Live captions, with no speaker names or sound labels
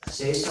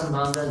Se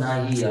sambandha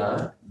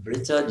nahiya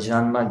vrita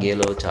janma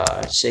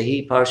gelotar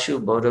sehi parshu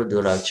bodo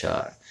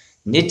durachar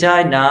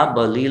nitai na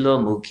balilo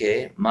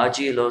mukhe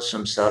majilo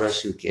samsara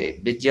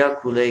sukhe vidya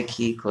kule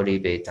ki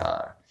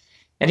koribetar.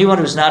 Anyone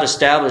who has not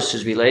established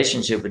his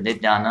relationship with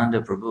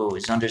Nityananda Prabhu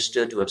is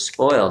understood to have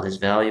spoiled his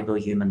valuable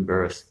human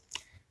birth.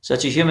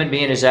 Such a human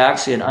being is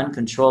actually an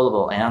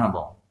uncontrollable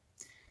animal.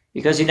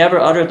 Because he never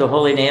uttered the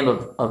holy name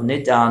of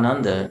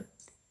Nityananda,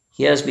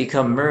 he has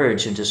become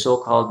merged into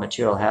so-called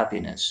material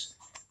happiness.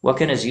 What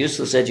can his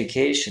useless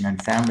education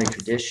and family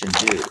tradition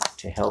do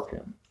to help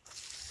him?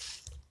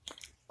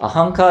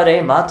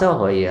 Ahankare mata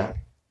hoya,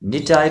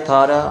 nitai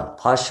para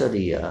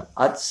pashariya,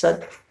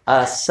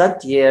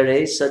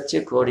 asatyere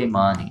satya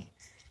korimani,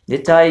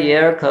 nitai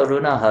yer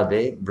karuna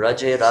habe,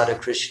 braje Radha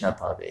Krishna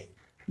pave,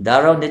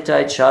 daro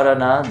nitai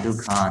charana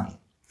dukhani.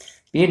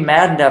 Being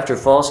maddened after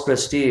false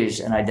prestige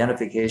and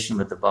identification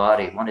with the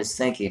body, one is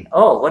thinking,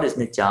 oh, what is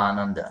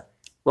Nityananda?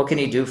 What can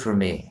he do for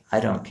me? I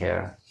don't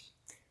care.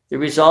 The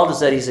result is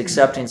that he's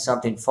accepting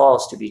something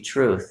false to be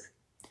truth.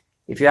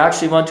 If you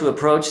actually want to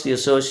approach the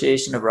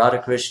association of Radha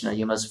Krishna,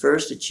 you must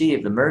first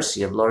achieve the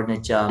mercy of Lord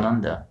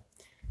Nityananda.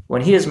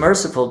 When he is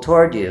merciful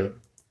toward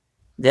you,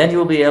 then you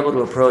will be able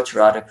to approach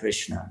Radha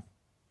Krishna.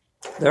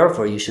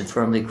 Therefore, you should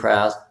firmly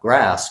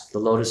grasp the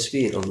lotus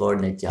feet of Lord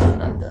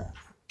Nityananda.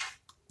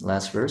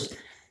 Last verse.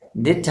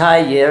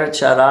 Nitai yer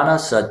charana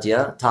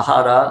satya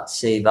tahara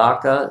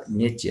sevaka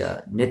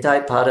nitya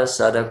nitai pada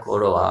sada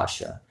koro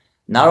asha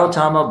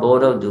narotama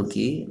bodo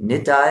duki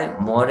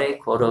nitai more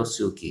koro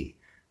suki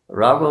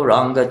rago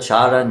ranga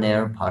chara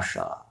ner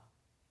pasha.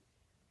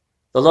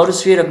 The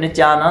lotus feet of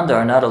Nityananda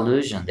are not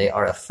illusion, they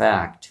are a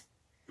fact.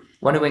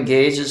 One who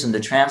engages in the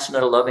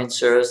transcendental loving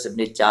service of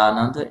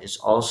Nityananda is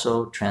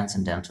also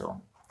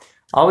transcendental.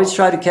 Always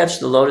try to catch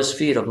the lotus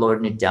feet of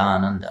Lord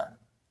Nityananda.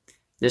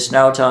 This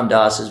Narottam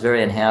Das is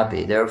very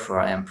unhappy. Therefore,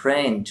 I am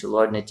praying to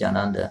Lord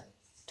Nityananda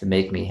to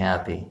make me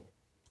happy.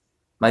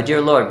 My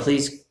dear Lord,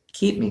 please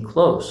keep me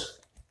close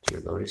to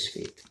your lotus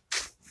feet.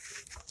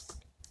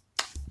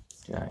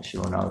 Jai Shri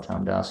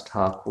Narottam Das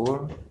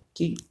Thakur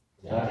ki.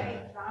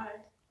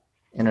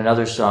 In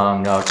another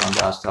song, Narottam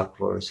Das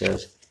Thakur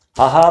says,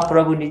 Aha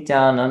Prabhu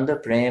Nityananda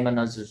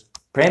Premananda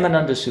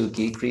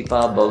Sukhi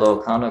Kripa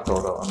Bolo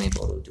Kanakoro Ami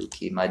Bolo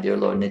Dukhi. My dear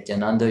Lord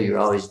Nityananda, you're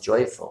always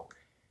joyful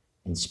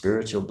in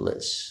spiritual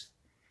bliss.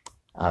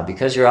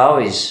 Because you're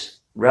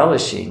always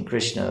relishing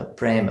Krishna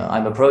prema,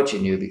 I'm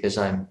approaching you because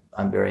I'm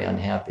very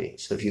unhappy.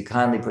 So if you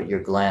kindly put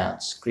your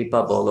glance,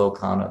 Kripa Bolo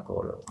Kana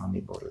Koro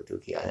Ami Bolo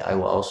Duki, I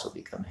will also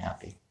become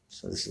happy.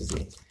 So this is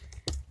the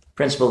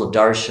principle of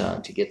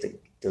darshan, to get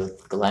the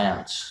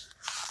glance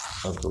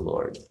of the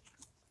Lord.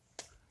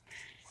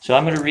 So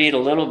I'm going to read a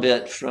little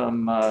bit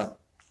from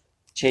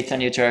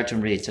Chaitanya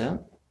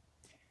Charitamrita.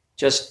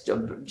 Just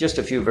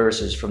a few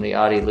verses from the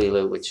Adi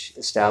Lila, which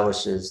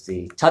establishes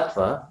the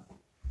tattva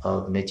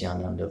of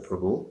Nityananda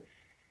Prabhu.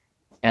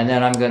 And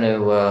then I'm going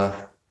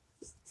to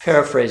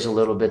paraphrase a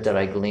little bit that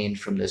I gleaned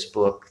from this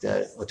book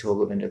that Atul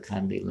Govinda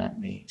kindly lent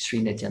me, Sri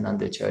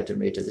Nityananda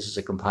Charitamrita. This is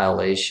a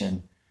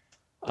compilation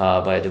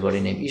by a devotee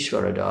named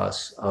Ishwara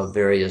Das of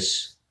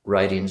various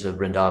writings of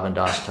Vrindavan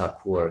Das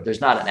Thakur.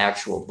 There's not an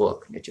actual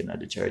book,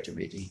 Nityananda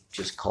Charitamrita. He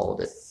just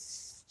called it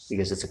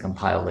because it's a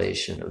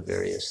compilation of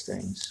various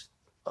things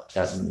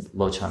that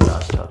Lochan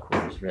Das Thakur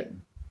has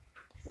written,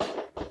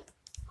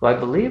 who I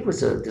believe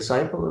was a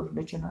disciple of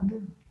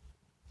Nityananda,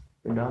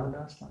 Vrindavan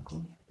Das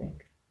Thakur, I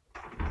think.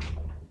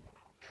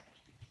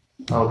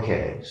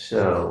 Okay,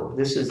 so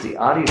this is the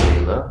Adi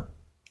Lila,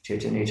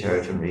 Chaitanya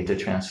Charitamrita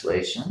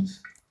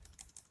translations.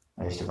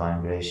 His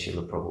Divine Grace,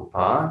 Srila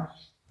Prabhupada.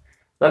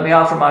 Let me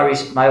offer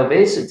my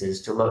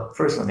obeisances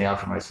first let me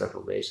offer my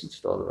several obeisances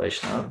to all the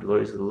Vaishnava,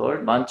 devotees of the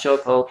Lord. Mancho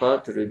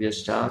kalpa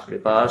tarubhyascha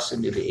kripa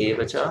sindhubhya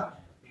evacha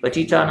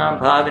patitanam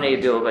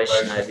pavanebhyo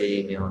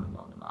vaishnavebhyo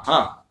namo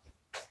namaha.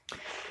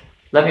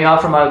 Let me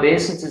offer my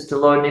obeisances to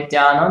Lord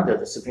Nityananda,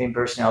 the Supreme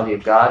Personality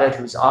of Godhead,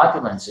 whose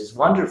opulence is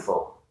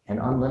wonderful and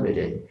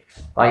unlimited.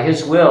 By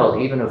his will,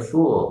 even a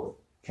fool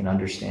can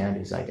understand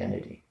his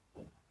identity.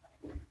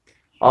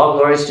 All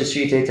glories to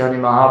Sri Chaitanya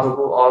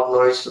Mahaprabhu, all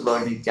glories to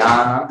Lord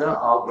Nityananda,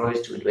 all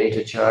glories to Advaita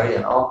Acharya,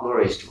 and all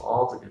glories to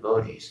all the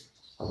devotees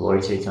of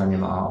Lord Chaitanya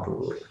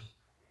Mahaprabhu.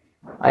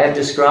 I have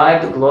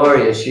described the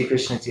glory of Sri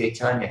Krishna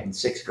Chaitanya in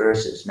 6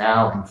 verses.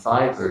 Now, in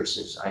 5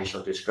 verses, I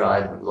shall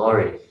describe the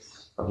glory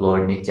of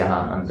Lord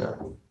Nityananda.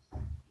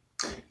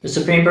 The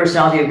Supreme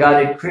Personality of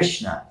Godhead,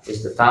 Krishna,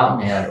 is the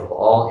fountainhead of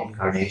all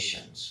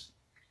incarnations.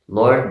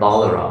 Lord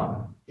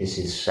Balaram is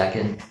his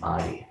second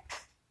body.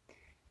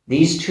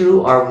 These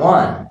two are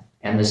one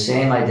and the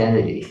same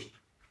identity.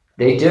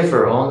 They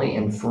differ only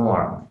in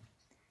form.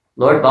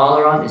 Lord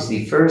Balaram is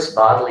the first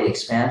bodily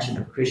expansion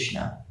of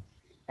Krishna,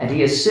 and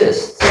he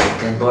assists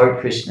in Lord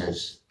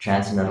Krishna's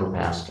transcendental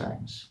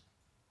pastimes.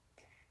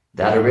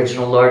 That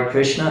original Lord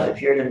Krishna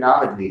appeared in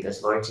Navadvip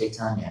as Lord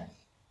Chaitanya,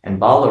 and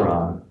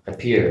Balaram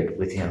appeared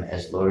with him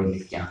as Lord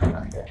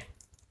Nityananda.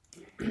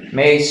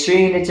 May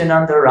Sri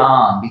Nityananda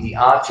Ram be the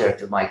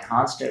object of my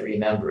constant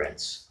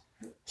remembrance,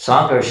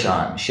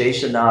 Sankarshan,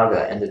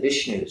 Sheshanaga, and the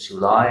Vishnus who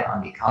lie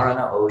on the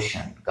Karana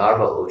ocean,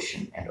 Garbha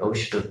ocean, and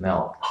ocean of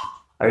milk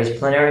are his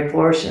plenary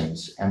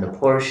portions and the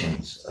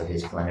portions of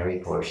his plenary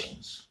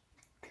portions.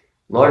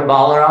 Lord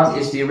Balaram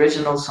is the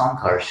original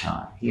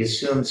Sankarshan. He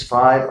assumes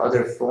 5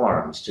 other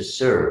forms to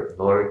serve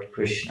Lord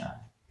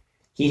Krishna.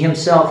 He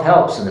himself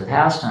helps in the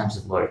pastimes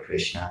of Lord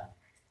Krishna,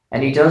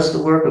 and he does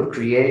the work of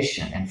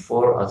creation in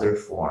 4 other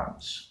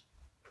forms.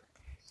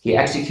 He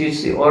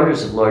executes the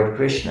orders of Lord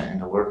Krishna in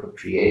the work of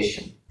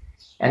creation,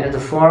 and in the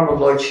form of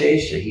Lord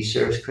Shesha, he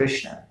serves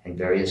Krishna in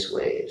various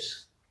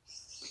ways.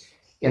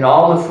 In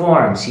all the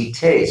forms, he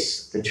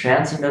tastes the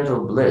transcendental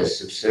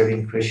bliss of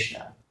serving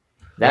Krishna.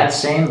 That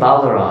same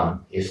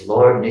Balaram is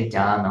Lord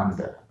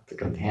Nityananda, the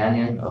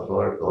companion of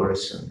Lord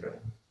Gaurasundara.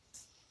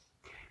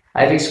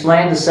 I have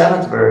explained the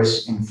 7th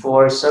verse in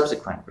 4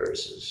 subsequent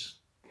verses.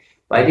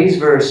 By these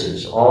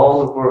verses,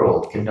 all the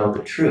world can know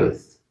the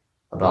truth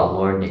about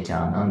Lord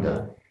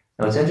Nityananda.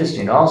 Now it's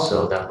interesting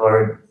also that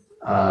Lord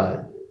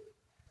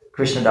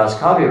Krishnadas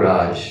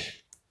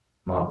Kaviraj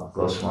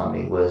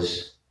Goswami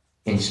was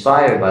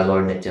inspired by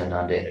Lord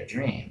Nityananda in a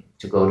dream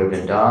to go to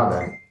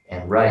Vrindavan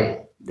and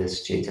write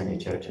this Chaitanya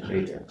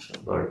Charitamrita. So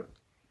Lord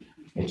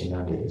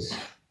Nityananda is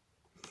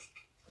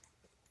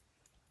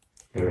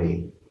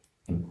very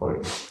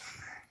important.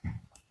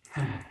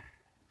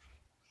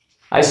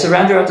 I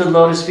surrender at the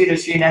lotus feet of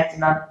Sri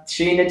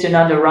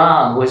Nityananda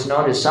Ram, who is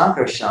known as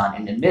Sankarshan,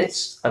 in the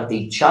midst of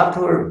the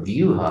Chatur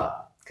Vyuha,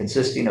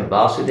 consisting of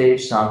Vasudev,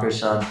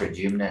 Sankarshan,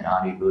 Pradyumna, and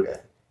Aniruddha.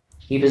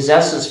 He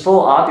possesses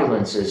full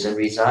opulences and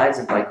resides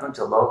in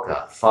Vaikuntha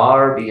Loka,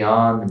 far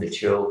beyond the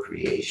material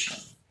creation.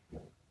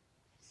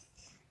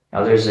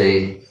 Now there's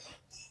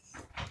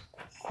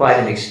quite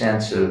an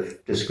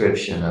extensive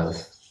description of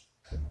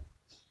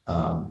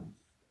the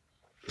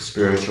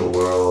spiritual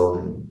world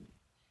and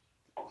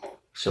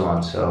so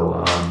on.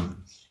 So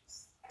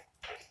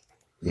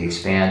the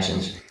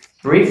expansions.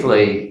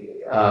 Briefly,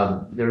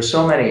 there are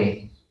so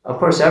many. Of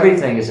course,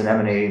 everything is an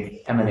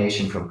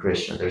emanation from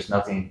Krishna. There's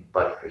nothing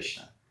but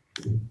Krishna.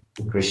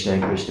 Krishna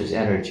and Krishna's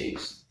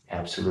energies,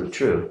 absolute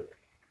truth.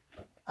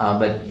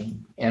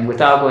 And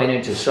without going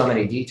into so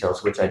many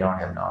details, which I don't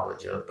have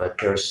knowledge of, but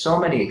there are so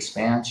many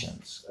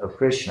expansions of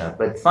Krishna.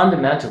 But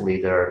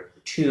fundamentally, there are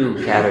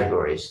 2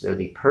 categories. There are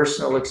the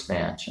personal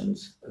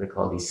expansions. They're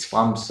called the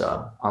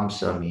svamsa.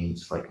 Amsa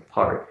means like a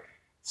part.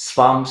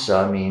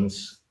 Svamsa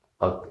means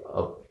a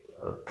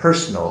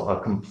personal, a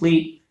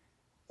complete,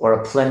 or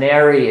a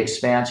plenary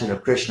expansion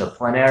of Krishna.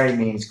 Plenary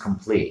means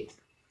complete.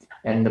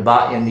 And in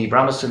the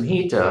Brahma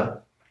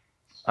Samhita,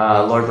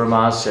 Lord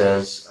Brahma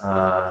says,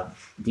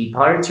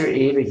 Dipartir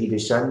eva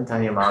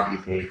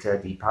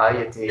hidasantanyamabhyupeta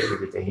dipayate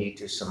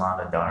viditahetu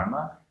samana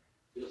dharma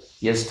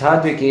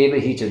yastadvikeva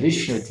hita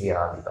vishnute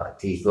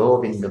avivati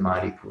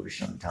govindamari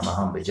purusham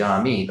tamaham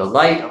bhajami. The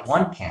light of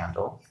one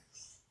candle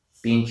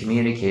being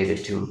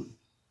communicated to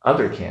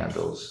other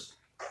candles.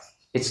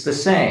 It's the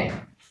same,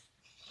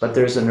 but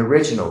there's an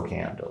original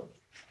candle.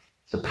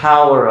 The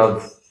power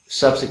of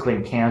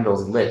subsequent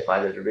candles lit by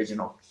the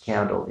original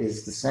candle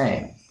is the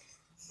same.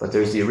 But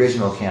there's the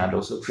original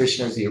candle. So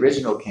Krishna is the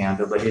original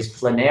candle, but his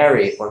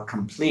plenary or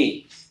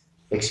complete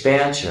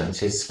expansions,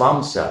 his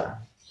svamsa,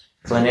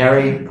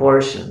 plenary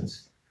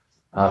portions,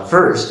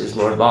 first is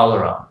Lord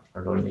Balaram,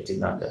 or Lord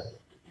Nityananda.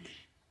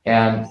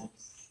 And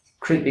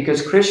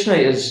because Krishna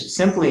is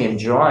simply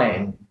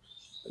enjoying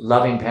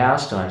loving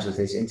pastimes with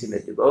his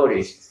intimate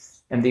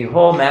devotees, and the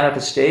whole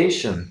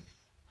manifestation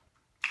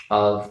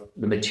of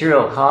the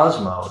material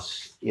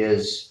cosmos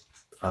is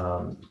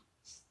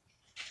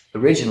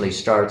originally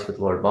starts with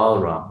Lord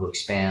Balaram, who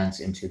expands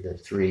into the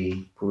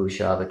 3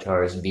 Purusha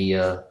avatars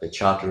via the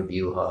Chatur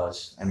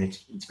Vyuhas. I mean,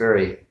 it's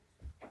very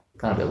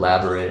kind of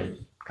elaborate,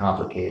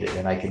 complicated,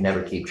 and I can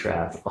never keep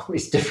track of all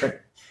these different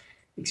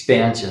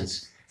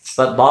expansions.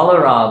 But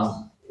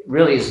Balaram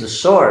really is the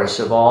source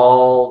of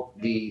all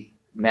the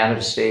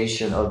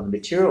manifestation of the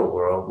material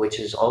world,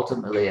 which is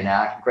ultimately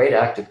a great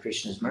act of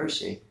Krishna's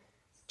mercy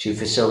to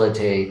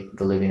facilitate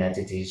the living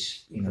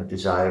entities'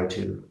 desire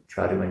to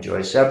try to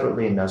enjoy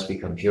separately and thus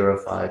become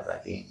purified by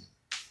being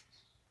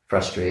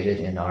frustrated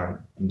in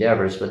our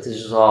endeavors. But this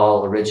is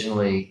all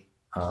originally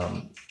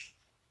a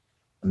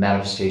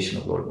manifestation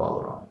of Lord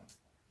Balaram.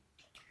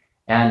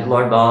 And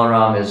Lord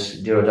Balaram,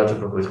 as Dhiradatta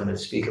Prabhu is going to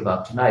speak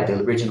about tonight, the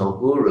original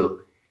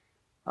guru,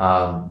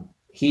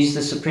 he's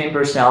the Supreme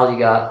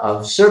Personality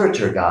of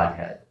Servitor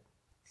Godhead.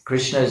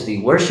 Krishna is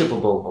the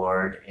worshipable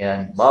Lord,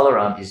 and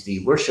Balaram is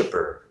the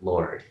worshipper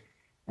Lord.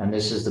 And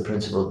this is the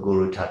principle of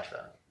Guru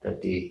Tattva,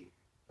 that the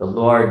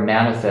Lord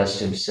manifests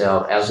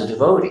himself as a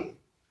devotee.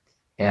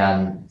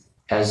 And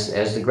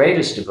as the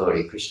greatest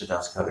devotee,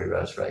 Krishnadas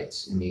Kaviraj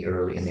writes in the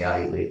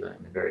Adi Lila,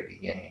 in the very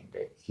beginning,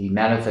 that he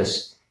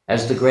manifests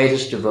as the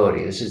greatest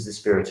devotee. This is the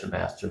spiritual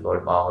master.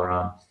 Lord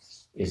Balaram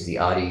is the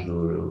Adi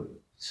Guru.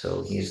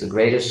 So he is the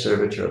greatest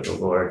servitor of the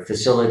Lord,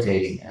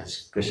 facilitating,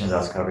 as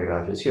Krishnadas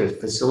Kaviraj is here,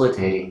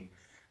 facilitating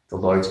the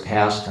Lord's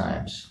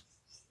pastimes.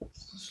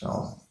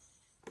 So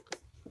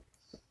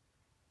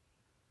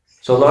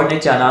So Lord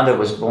Nityananda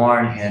was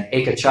born in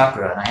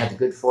Ekachakra, and I had the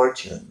good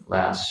fortune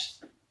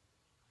last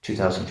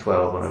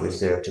 2012 when I was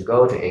there to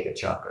go to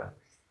Ekachakra.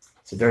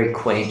 It's a very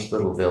quaint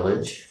little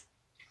village.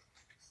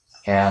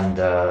 And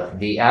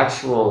the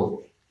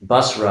actual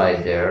bus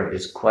ride there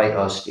is quite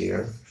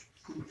austere.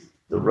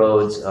 The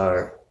roads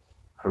are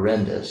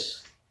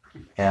horrendous.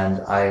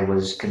 And I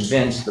was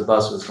convinced the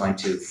bus was going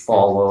to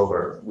fall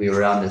over. We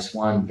were on this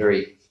one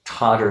very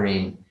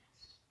tottering,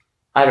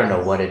 I don't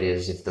know what it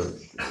is, if the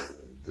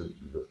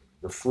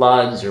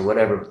floods or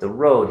whatever, but the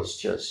road is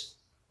just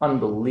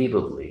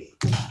unbelievably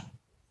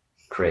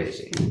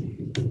crazy.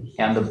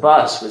 And the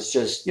bus was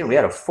just, we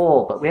had a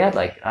full, but we had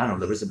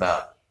there was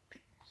about,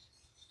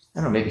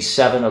 maybe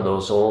 7 of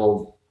those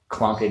old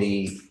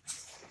clunkety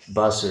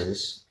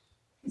buses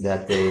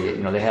that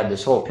they had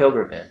this whole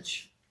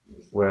pilgrimage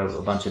where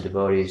a bunch of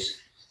devotees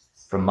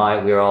we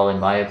were all in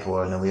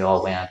Mayapur, and then we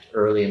all went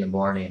early in the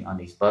morning on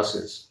these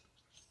buses.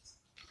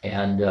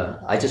 And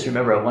I just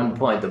remember at one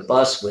point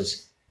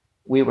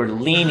we were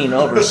leaning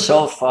over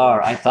so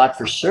far, I thought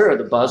for sure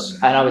the bus,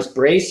 and I was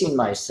bracing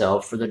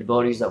myself for the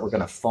devotees that were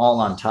going to fall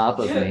on top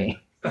of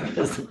me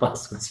because the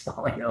bus was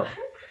falling over.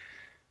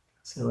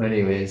 So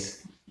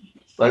anyways,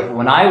 but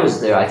when I was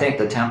there, I think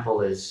the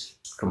temple is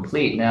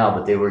complete now,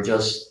 but they were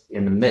just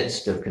in the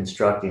midst of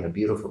constructing a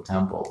beautiful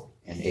temple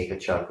in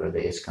Ekachakra, the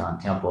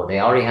ISKCON temple. They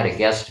already had a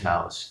guest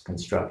house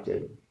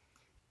constructed,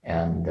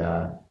 and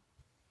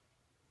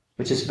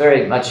which is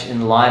very much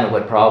in line with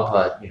what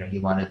Prabhupada, he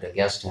wanted the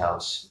guest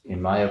house in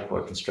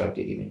Mayapur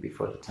constructed even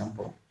before the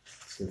temple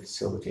to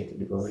facilitate the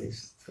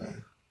devotees. So,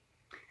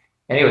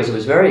 anyways, it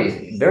was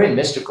very, very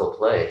mystical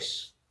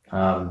place.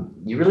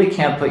 You really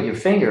can't put your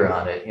finger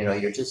on it.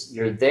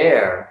 You're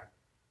there,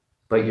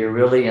 but you're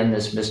really in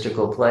this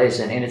mystical place,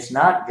 and it's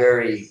not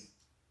very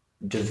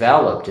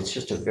developed. It's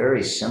just a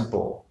very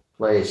simple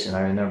place. And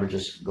I remember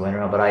just going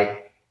around,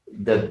 but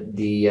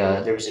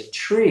there was a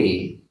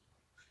tree.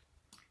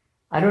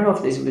 I don't know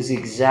if this was the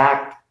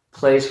exact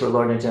place where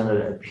Lord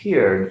Nityananda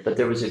appeared, but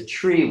there was a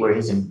tree where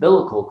his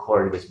umbilical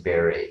cord was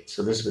buried.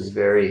 So this was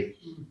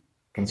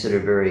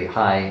considered very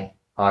high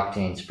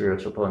octane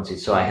spiritual potency.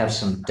 So I have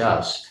some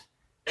dust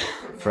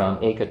from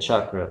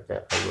Ekachakra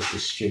that I will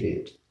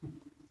distribute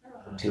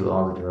to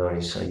all the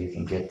devotees, so you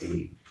can get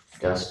the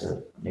dust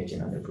of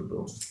Nityananda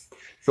Prabhu.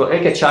 So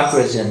Ekachakra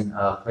is in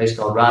a place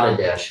called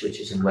Radhadesh, which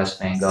is in West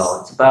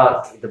Bengal.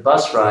 The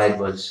bus ride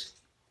was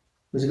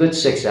a good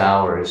 6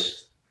 hours.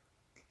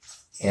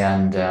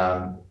 And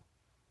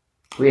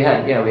we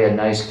had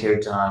nice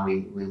kirtan.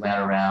 We went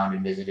around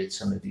and visited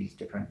some of these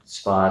different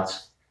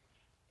spots,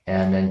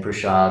 and then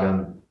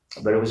prasadam.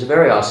 But it was a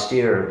very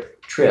austere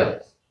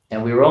trip,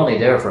 and we were only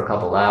there for a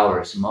couple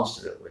hours. Most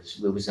of it was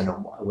a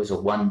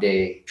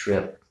 1-day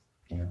trip.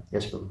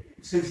 Yes, Prabhu.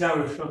 6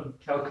 hours from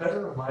Calcutta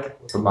or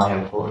Mayapur? From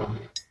Mayapur.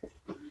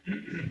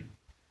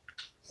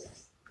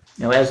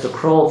 As the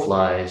crow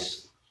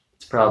flies,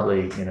 it's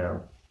probably a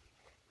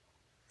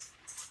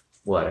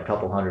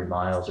couple 100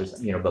 miles or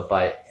something,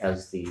 but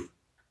as the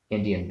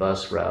Indian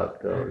bus route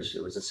goes,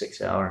 it was a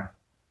 6-hour.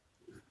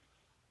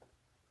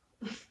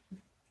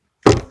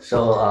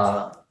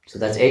 So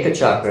that's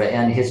Ekachakra,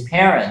 and his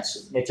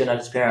parents,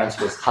 Nityananda's parents,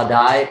 was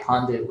Hadai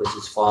Pandit was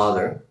his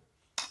father,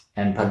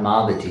 and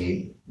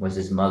Padmavati was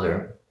his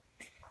mother.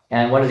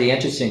 And one of the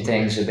interesting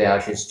things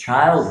about his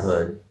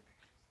childhood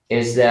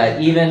is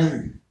that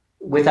even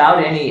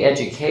without any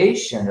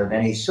education of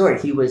any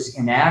sort, he was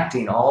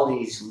enacting all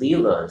these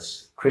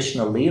leelas,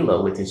 Krishna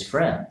Leela, with his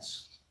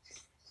friends.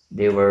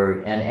 They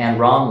were, and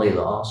Ram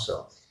Leela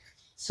also.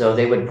 So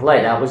they would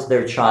play. That was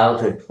their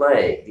childhood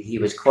play. He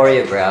was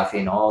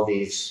choreographing all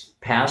these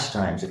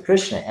pastimes of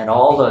Krishna, and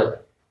all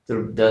the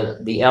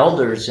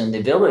elders in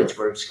the village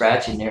were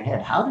scratching their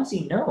head. How does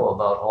he know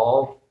about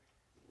all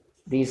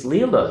these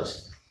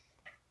leelas?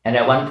 And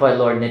at one point,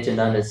 Lord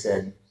Nityananda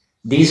said,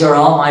 "These are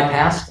all my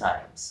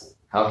pastimes.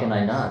 How can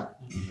I not?"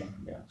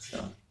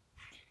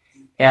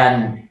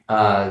 And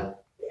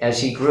as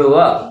he grew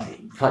up,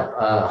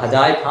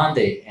 Hadai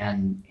Pandit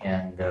and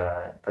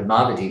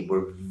Padmavati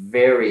were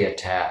very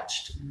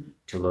attached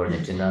to Lord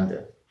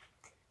Nityananda.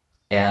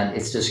 And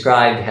it's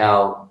described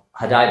how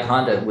Hadai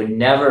Pandit would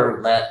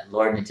never let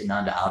Lord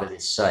Nityananda out of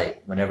his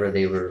sight. Whenever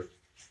they were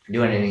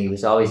doing anything, he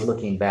was always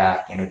looking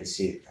back, to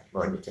see if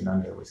Lord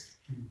Nityananda was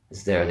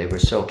there. They were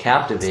so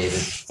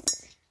captivated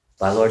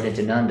by Lord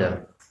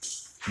Nityananda.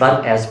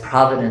 But as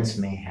Providence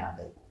may have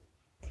it,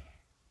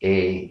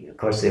 of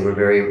course, they were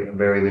very,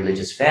 very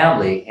religious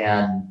family,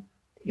 and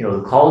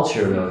the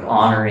culture of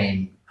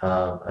honoring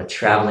a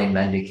traveling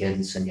mendicant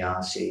and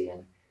sannyasi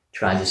and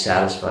trying to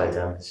satisfy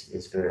them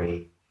is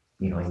very,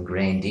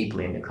 ingrained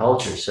deeply in the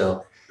culture.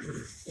 So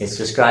it's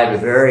described a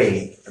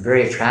very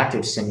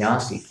attractive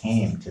sannyasi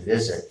came to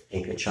visit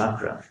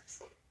Ekachakra,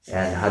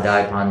 and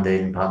Hadai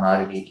Pandit and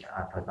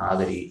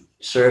Padmavati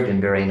served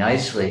him very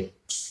nicely,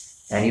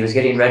 and he was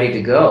getting ready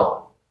to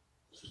go,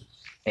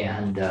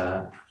 and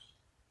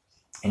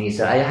he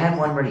said, I have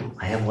one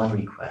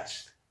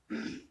request.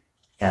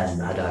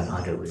 And Hadai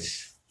Pandit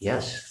was,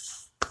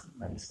 yes,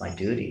 it's my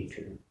duty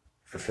to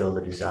fulfill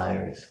the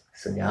desires,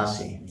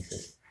 sannyasi. And he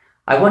says,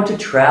 I want to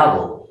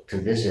travel to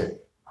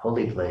visit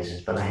holy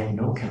places, but I have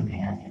no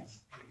companion.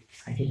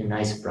 I need a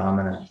nice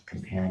Brahmana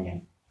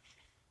companion.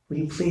 Will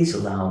you please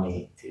allow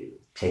me to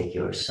take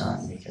your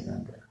son,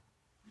 Nityananda?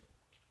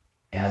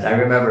 And I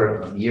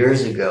remember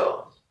years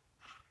ago,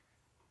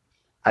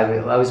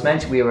 I was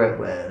mentioned, we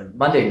were at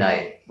Monday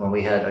night when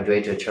we had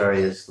Advaita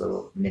Acharya's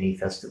little mini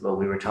festival.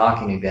 We were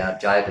talking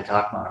about Jaya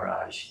Patak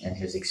Maharaj and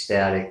his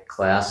ecstatic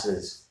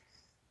classes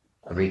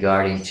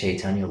regarding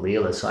Chaitanya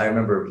Leela. So I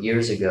remember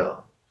years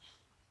ago,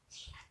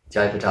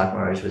 Jaya Patak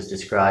Maharaj was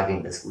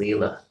describing this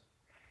Leela.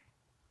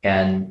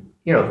 And,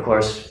 of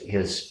course,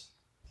 his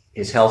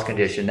health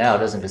condition now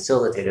doesn't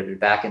facilitate it, but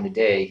back in the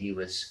day, he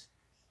was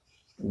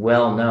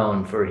well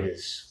known for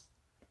his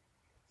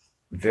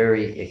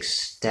very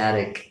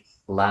ecstatic,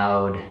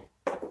 loud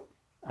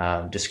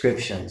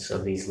descriptions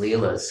of these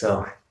Leelas.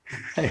 So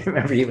I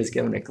remember he was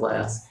giving a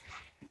class.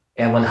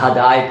 And when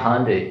Hadai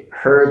Pandit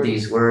heard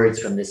these words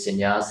from the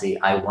sannyasi,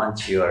 I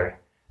want your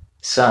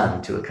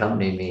son to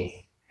accompany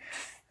me.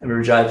 And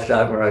Rajai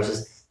Patak Maharaj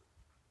says,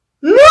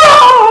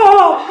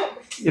 no!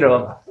 He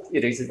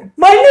said,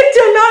 my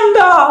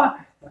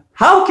Nityananda!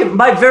 How can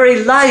my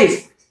very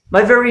life,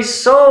 my very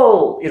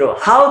soul,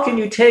 how can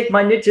you take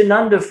my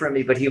Nityananda from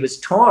me? But he was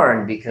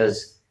torn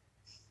because,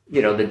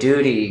 the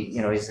duty,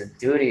 it's the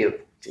duty of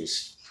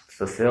just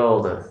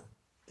fulfill the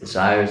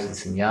desires of the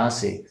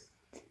sannyasi.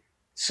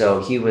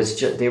 So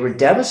they were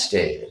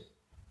devastated.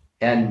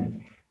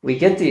 And we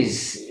get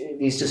these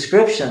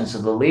descriptions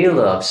of the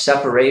Leela of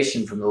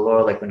separation from the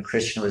Lord, like when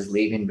Krishna was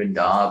leaving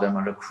Vrindavan,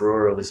 when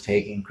Akrura was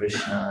taking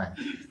Krishna.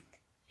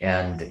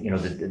 And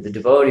the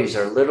devotees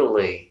are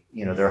literally,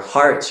 their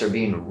hearts are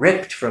being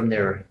ripped from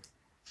their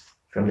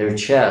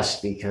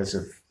chest because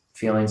of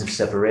feelings of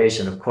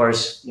separation. Of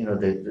course,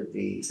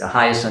 the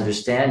highest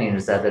understanding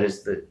is that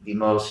is the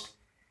most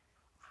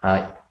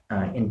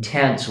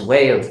intense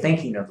way of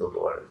thinking of the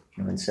Lord,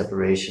 in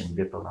separation,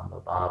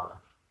 Vipalamba Bhava.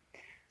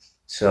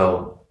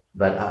 So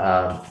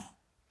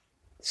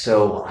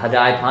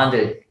Hadai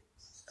Pandit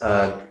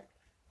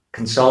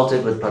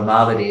consulted with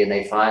Padmavati, and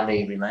they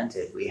finally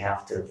relented. We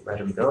have to let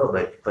him go,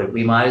 but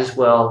we might as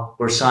well.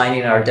 We're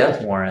signing our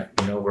death warrant.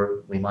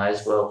 We might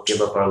as well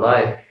give up our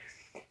life.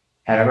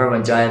 And I remember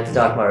when Jaya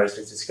Patak Maharaj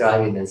was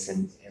describing this,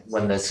 and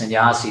when the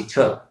sannyasi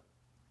took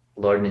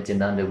Lord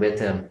Nityananda with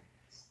him,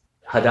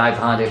 Hadai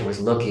Pandit was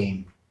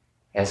looking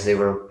as they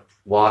were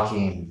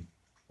walking,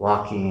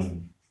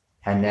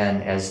 and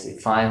then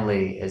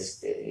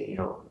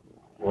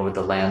over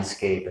the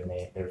landscape and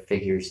their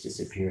figures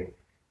disappeared,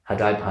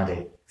 Hadai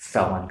Pandit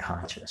fell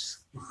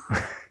unconscious.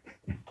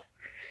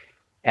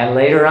 And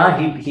later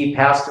on, he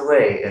passed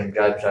away, and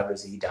Jaya Patak Maharaj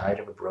said he died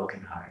of a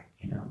broken heart.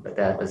 But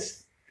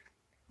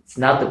it's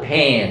not the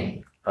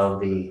pain of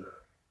the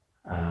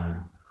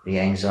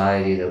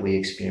anxiety that we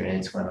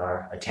experience when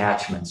our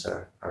attachments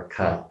are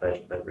cut,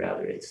 but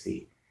rather it's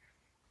the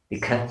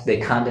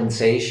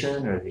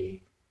condensation or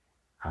the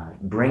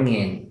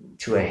bringing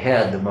to a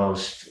head the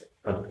most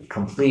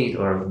complete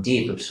or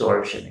deep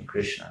absorption in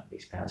Krishna,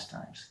 these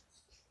pastimes.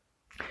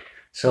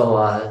 So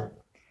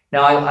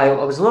now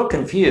I was a little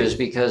confused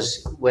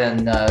because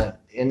when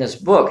in this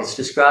book it's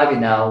describing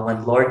now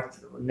when Lord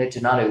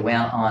Nityananda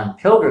went on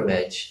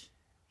pilgrimage,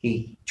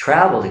 he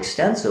traveled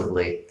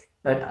extensively,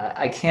 but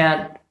I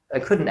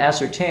couldn't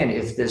ascertain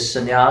if this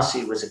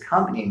sannyasi was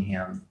accompanying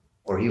him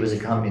or he was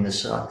accompanying the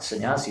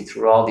sannyasi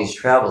through all these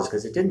travels,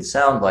 because it didn't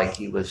sound like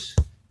he was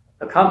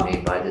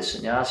accompanied by the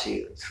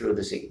sannyasi through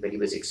this, but he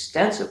was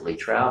extensively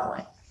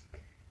traveling,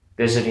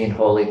 visiting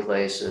holy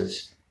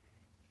places,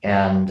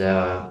 and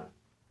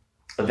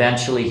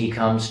eventually he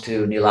comes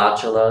to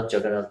Nilachala,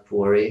 Jagannath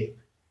Puri,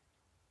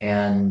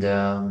 and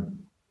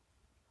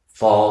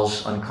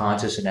falls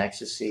unconscious in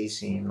ecstasy,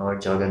 seeing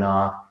Lord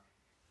Jagannath,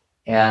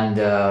 and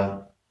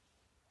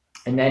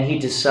then he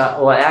decides.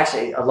 Well,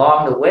 actually,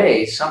 along the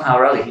way, somehow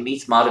or other, he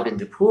meets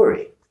Madhavinda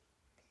Puri,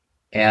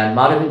 and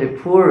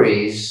Madhavinda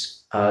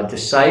Puri's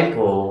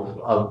disciple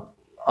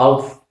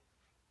of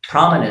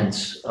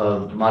prominence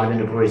of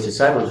Madhavinda Puri's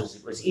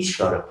disciples was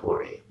Ishvara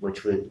Puri,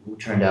 who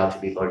turned out to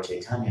be Lord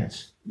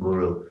Chaitanya's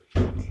guru.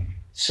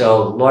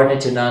 So Lord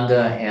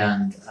Nityananda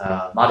and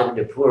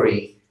Madhavinda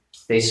Puri,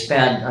 they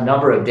spent a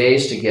number of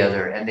days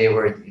together, and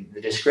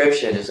the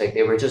description is like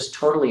they were just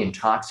totally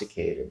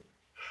intoxicated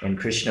in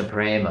Krishna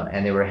Prema,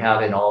 and they were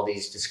having all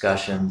these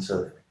discussions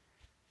of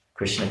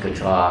Krishna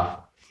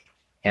Katha.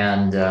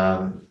 And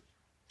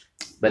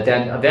but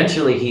then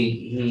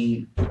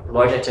eventually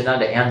Lord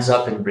Nityananda ends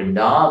up in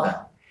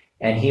Vrindavan,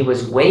 and he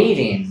was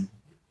waiting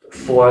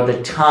for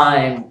the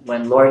time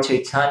when Lord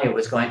Chaitanya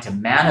was going to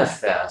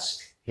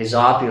manifest his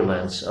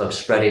opulence of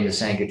spreading the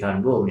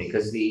Sankirtan Bhumi,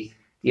 because the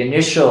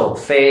initial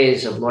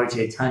phase of Lord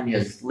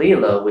Chaitanya's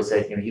Leela was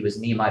that he was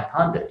Nimai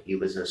Pandit. He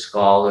was a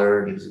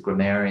scholar, he was a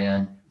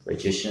grammarian,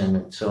 logician,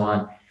 and so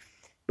on.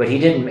 But he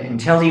didn't,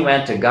 until he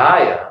went to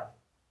Gaya,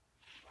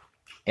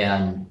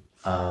 and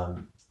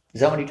is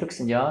that when he took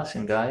sannyas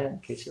in Gaya, in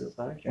case of the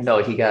fire?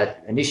 No, he got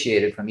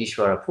initiated from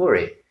Ishvara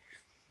Puri.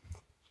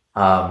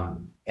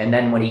 And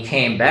then when he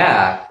came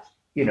back,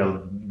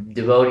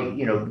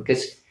 devotee,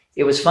 because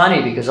it was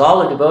funny because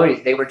all the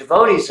devotees, they were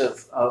devotees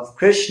of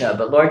Krishna,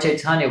 but Lord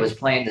Chaitanya was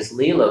playing this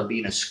Leela of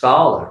being a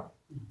scholar,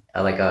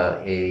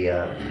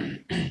 and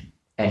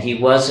he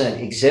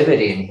wasn't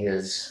exhibiting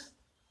his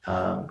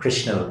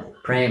Krishna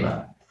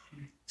prema.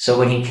 So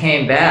when he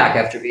came back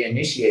after being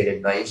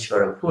initiated by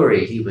Ishvara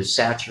Puri, he was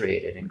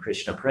saturated in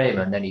Krishna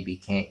prema, and then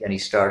he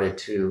started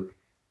to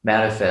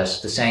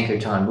manifest the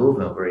Sankirtan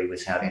movement, where he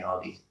was having all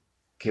these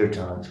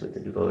kirtans with the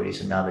devotees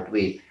in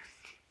Navadvip.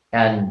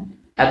 And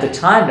at the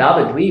time,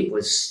 Navadvip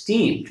was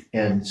steeped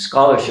in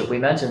scholarship. We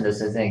mentioned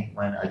this, I think,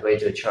 when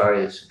Advaita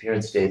Acharya's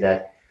appearance day,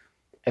 that,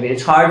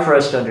 it's hard for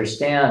us to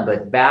understand,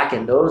 but back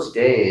in those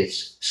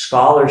days,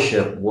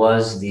 scholarship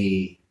was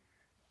the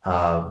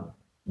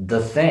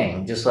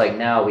thing. Just like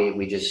now,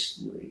 we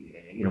just,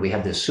 we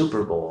have the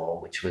Super Bowl,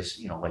 which was,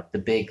 like the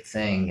big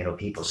thing,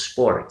 people's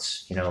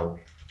sports, but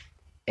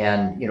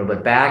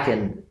back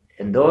in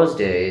those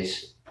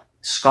days,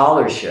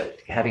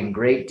 scholarship, having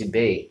great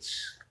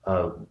debates,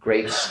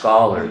 great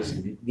scholars,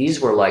 these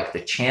were like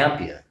the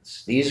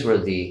champions. These were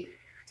the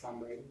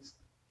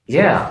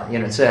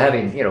instead of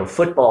having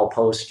football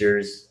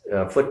posters,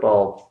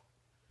 football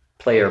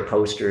player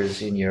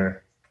posters in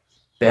your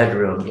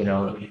bedroom,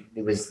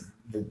 it was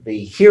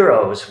the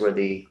heroes were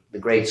the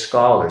great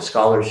scholars.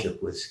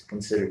 Scholarship was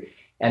considered,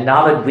 and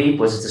Navadvip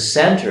was the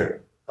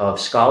center of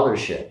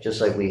scholarship,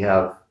 just like we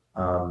have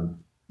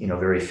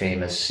very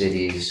famous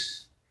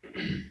cities,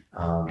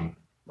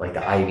 like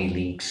the Ivy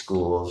League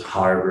schools,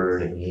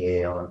 Harvard and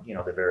Yale, and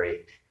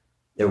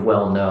they're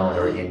well known,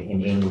 or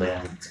in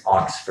England,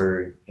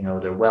 Oxford,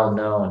 they're well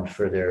known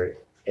for their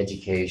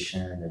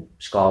education and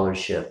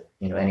scholarship.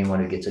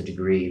 Anyone who gets a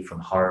degree from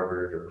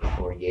Harvard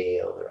or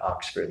Yale or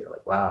Oxford, they're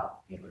like, wow,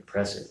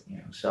 impressive.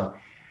 So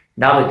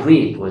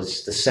Navadvip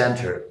was the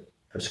center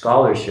of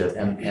scholarship,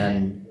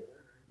 and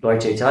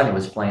Lord Chaitanya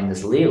was playing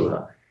this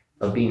Leela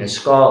of being a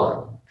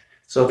scholar.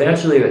 So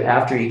eventually,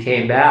 after he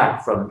came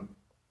back from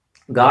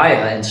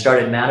Gaya and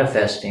started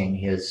manifesting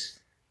his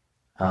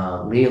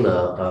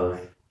Leela of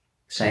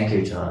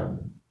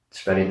Sankirtan,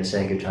 spreading the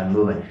Sankirtan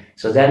movement.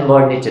 So then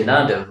Lord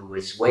Nityananda, who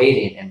was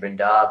waiting in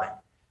Vrindavan,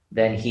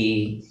 then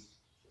he,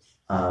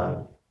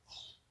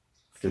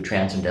 through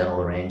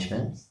transcendental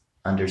arrangement,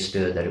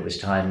 understood that it was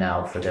time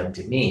now for them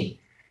to meet.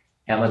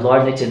 And when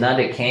Lord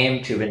Nityananda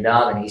came to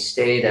Vrindavan, he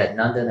stayed at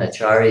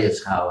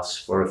Nandanacharya's house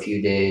for a few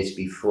days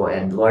before,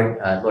 and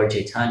Lord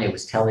Chaitanya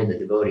was telling the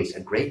devotees,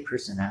 a great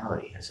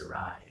personality has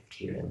arrived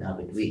here in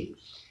Navadvip.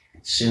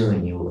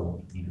 Soon you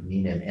will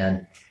meet him.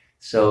 And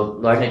so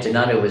Lord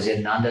Nityananda was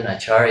in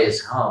Nandanacharya's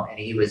home, and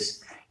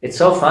it's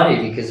so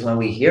funny because when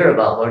we hear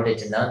about Lord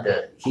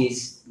Nityananda,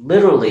 he's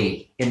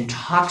literally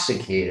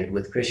intoxicated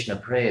with Krishna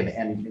prema,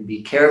 and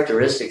the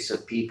characteristics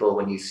of people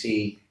when you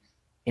see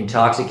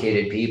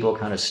intoxicated people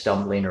kind of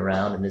stumbling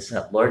around and this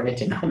and that. Lord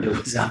Nityananda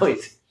was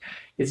always,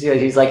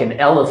 he's like an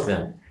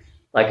elephant,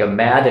 like a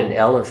maddened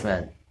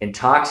elephant,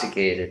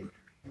 intoxicated,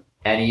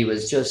 and he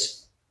was just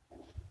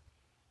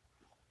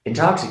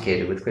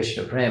intoxicated with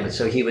Krishna prema.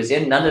 So he was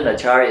in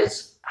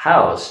Nandanacharya's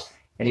house,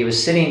 and he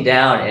was sitting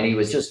down, and he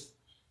was just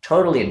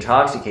totally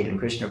intoxicated in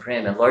Krishna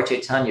prema. And Lord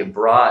Chaitanya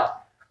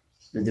brought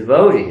the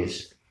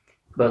devotees,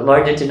 but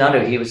Lord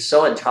Nityananda, he was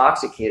so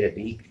intoxicated,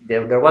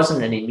 there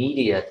wasn't an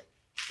immediate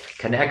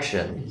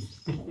connection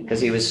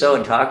because he was so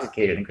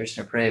intoxicated in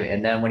Krishna prema.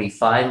 And then when he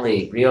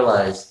finally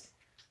realized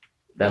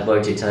that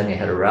Lord Chaitanya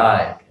had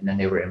arrived, and then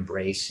they were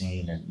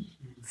embracing and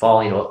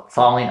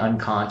falling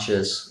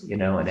unconscious,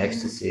 in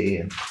ecstasy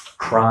and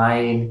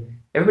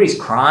crying. Everybody's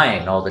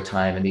crying all the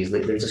time, and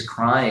they're just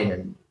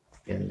crying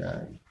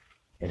in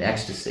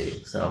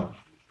ecstasy. So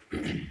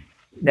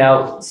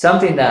now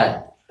something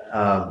that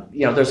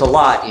there's a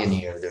lot in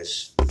here.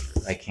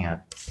 I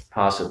can't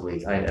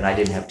possibly, and I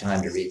didn't have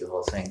time to read the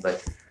whole thing,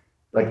 but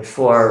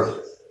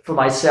for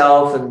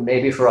myself and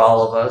maybe for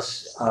all of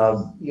us,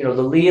 the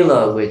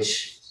Leela,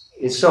 which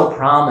is so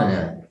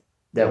prominent,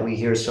 that we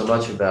hear so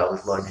much about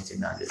with Lord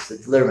Nityananda, is the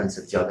deliverance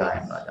of Jagai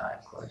and Madai,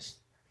 of course.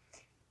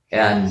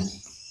 And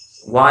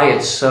why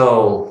it's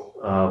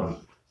so,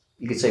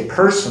 you could say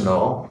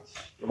personal,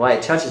 why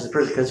it touches the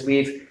person, because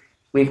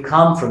we've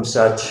come from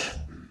such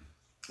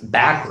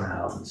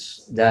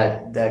backgrounds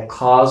that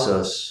cause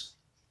us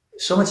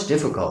so much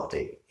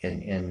difficulty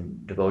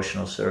in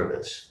devotional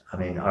service.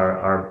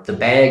 The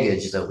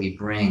baggage that we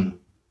bring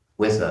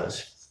with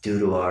us due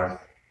to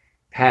our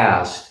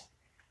past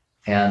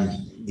and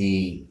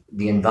the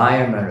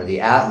environment or the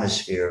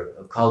atmosphere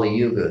of Kali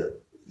Yuga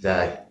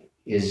that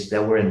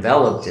we're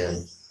enveloped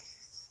in,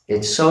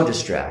 it's so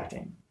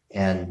distracting.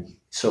 And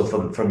so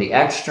from the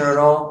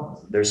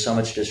external, there's so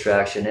much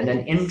distraction. And then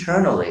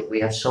internally, we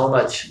have so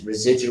much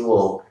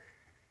residual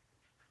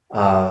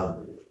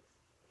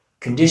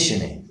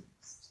conditioning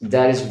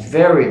that is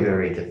very,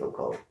 very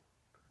difficult.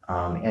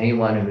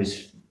 Anyone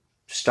who's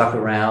stuck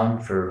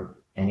around for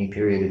any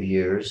period of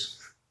years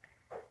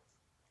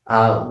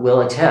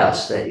will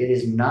attest that it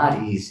is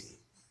not easy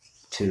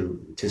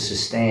to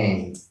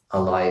sustain a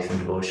life in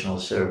devotional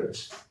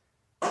service.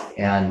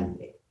 And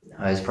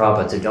as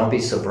Prabhupada said, don't be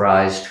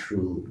surprised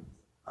who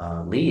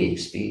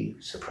leaves, be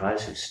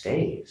surprised who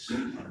stays,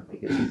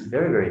 because it's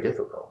very, very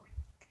difficult.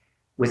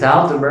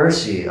 Without the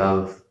mercy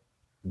of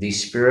the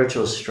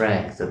spiritual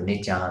strength of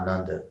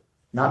Nityananda,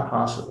 not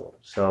possible.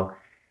 So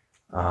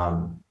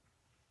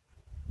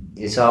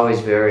it's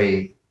always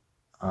very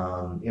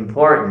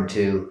important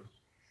to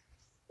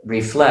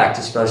reflect,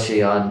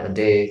 especially on a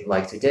day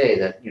like today,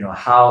 that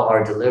how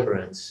our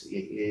deliverance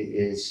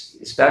is,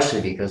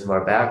 especially because of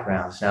our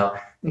backgrounds. Now,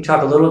 we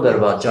talk a little bit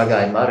about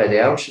Jagai and Madai. They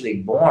were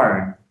actually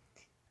born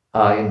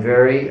in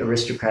very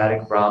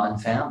aristocratic Brahmin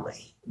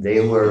family.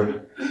 They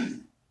were,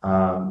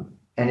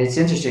 and it's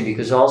interesting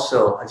because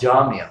also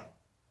Ajamya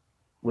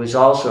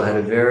had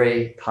a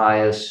very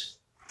pious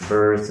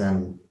birth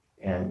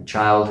and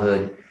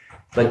childhood,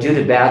 but due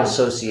to bad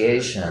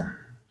association,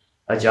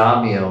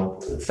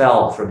 Ajamya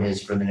fell from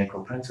his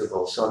Brahminical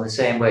principles. So in the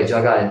same way,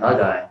 Jagai and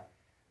Madai,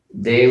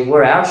 they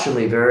were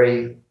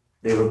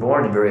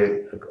born in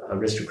very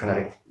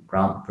aristocratic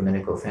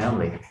Brahminical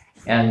family.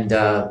 And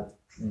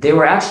they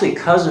were actually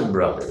cousin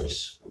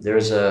brothers.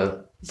 There's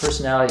a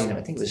personality,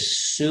 I think it was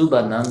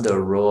Subhananda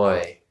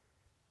Roy,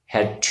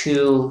 had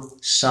two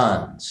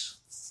sons.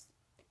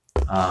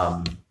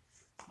 Can't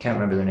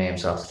remember their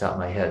names off the top of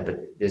my head,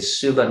 but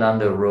this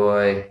Subhananda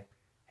Roy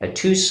had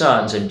two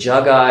sons, and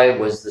Jagai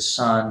was the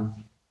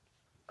son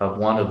of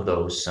one of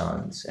those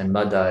sons, and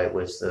Madai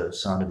was the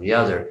son of the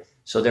other.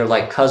 So they're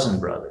like cousin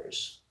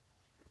brothers.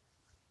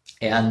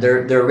 And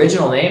their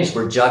original names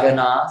were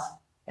Jagannath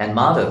and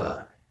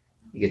Madhava.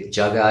 You get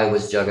Jagai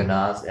was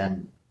Jagannath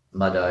and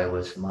Madai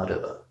was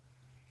Madhava.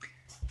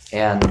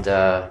 And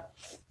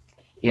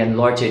in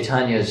Lord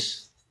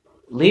Chaitanya's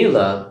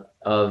Leela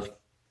of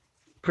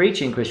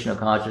preaching Krishna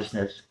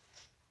consciousness,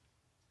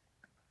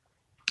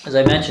 as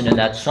I mentioned in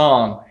that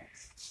song,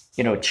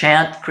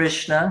 chant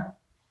Krishna,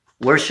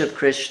 worship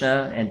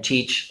Krishna, and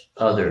teach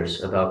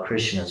others about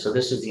Krishna. So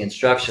this is the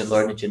instruction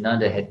Lord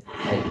Nityananda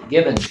had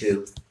given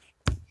to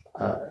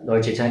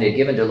Lord Chaitanya had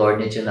given to Lord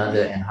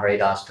Nityananda and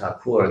Haridas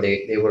Thakur.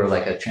 They were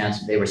like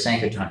they were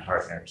Sankirtan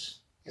partners.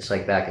 It's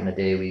like back in the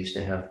day we used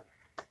to have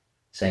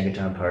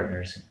Sankirtan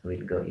partners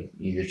we'd go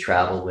either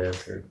travel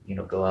with or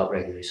go out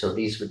regularly. So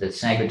these were the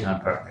Sankirtan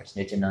partners,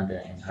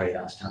 Nityananda and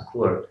Haridas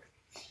Thakur.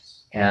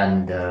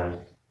 And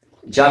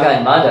Jagai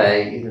and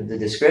Madai, the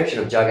description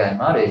of Jagai and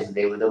Madai is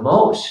they were the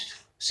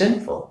most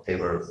sinful. They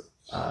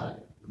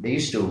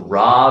used to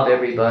rob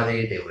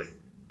everybody.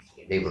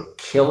 They were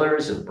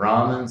killers of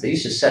Brahmins. They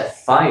used to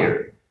set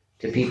fire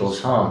to people's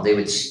homes. They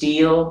would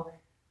steal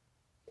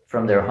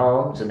from their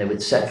homes and they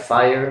would set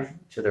fire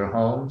to their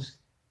homes.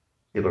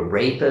 They were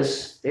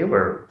rapists. They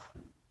were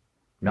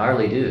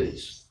gnarly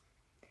dudes.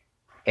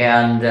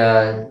 And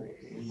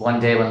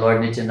one day when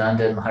Lord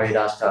Nityananda and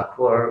Haridas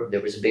Thakur,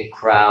 there was a big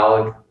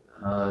crowd.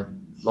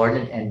 Lord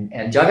and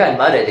Jagai and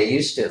Madai, they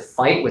used to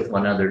fight with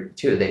one another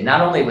too. Not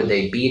only would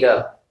they beat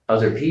up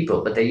other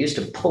people, but they used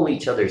to pull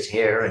each other's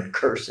hair and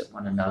curse at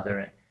one another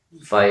and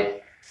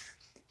fight.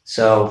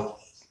 So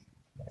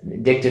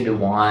addicted to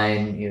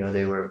wine,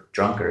 they were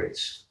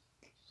drunkards.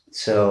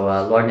 So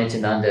Lord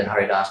Nityananda and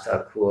Haridas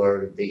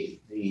Thakur, the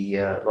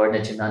Lord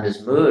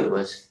Nityananda's mood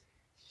was,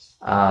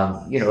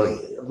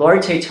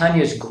 Lord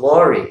Chaitanya's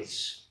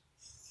glories.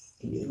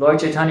 Lord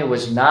Chaitanya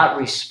was not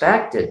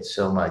respected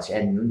so much,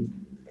 and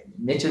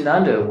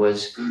Nityananda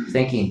was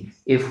thinking,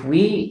 if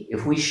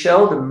we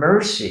show the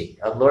mercy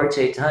of Lord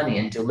Chaitanya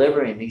in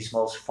delivering these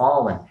most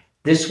fallen,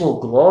 this will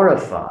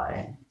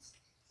glorify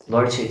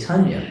Lord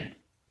Chaitanya.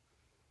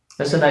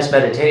 That's a nice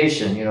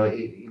meditation,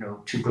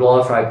 to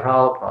glorify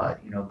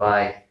Prabhupada,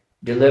 by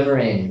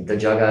delivering the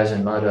Jagais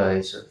and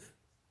Madais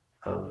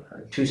of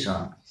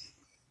Tucson,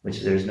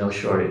 which there's no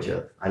shortage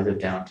of. I live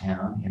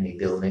downtown in a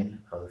building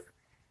of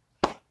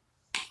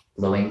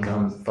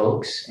low-income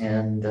folks,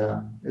 and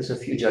there's a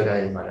few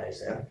Jagai and Madais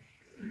there,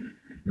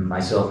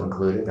 myself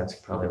included. That's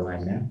probably why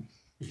I'm there.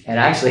 And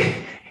actually,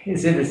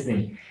 it's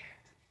interesting.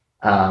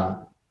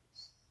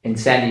 In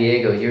San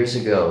Diego years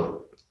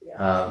ago,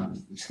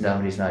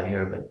 somebody's not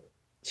here, but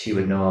she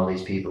would know all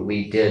these people.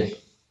 We did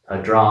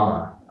a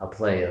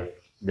play of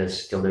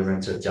this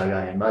deliverance of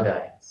Jagai and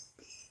Madai,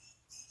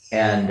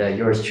 and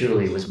yours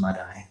truly was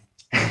Madai,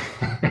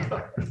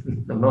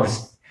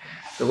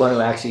 the one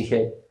who actually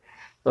hit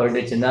Lord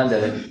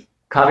Nityananda.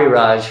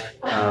 Kaviraj,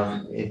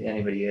 if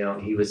anybody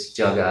he was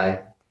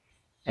Jagai,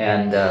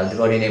 and a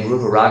devotee named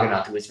Rupa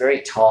Raghunath, who was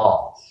very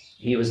tall.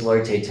 He was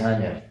Lord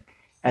Chaitanya.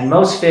 And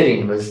most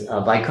fitting was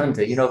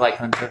Vaikuntha. You know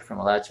Vaikuntha from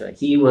Alacha?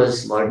 He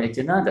was Lord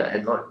Nityananda.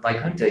 And Lord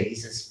Vaikuntha,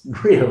 he's this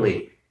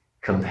really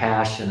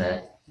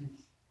compassionate,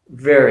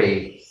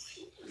 very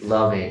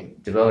loving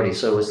devotee.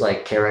 So it was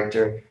like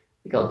character,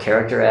 we call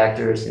character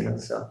actors,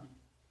 so.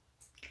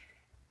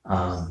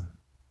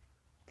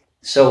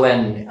 So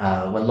when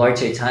Lord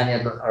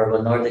Chaitanya, or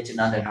when Lord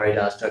Nityananda and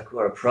Haridas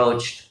Thakur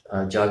approached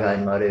Jagai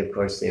and Madai, of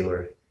course they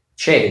were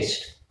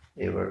chased.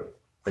 They were,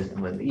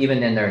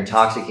 even in their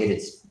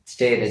intoxicated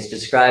state, it's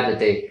described that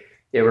they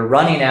were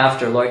running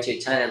after Lord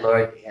Chaitanya,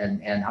 Lord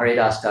and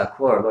Haridas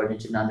Thakur, Lord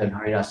Nityananda and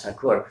Haridas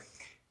Thakur,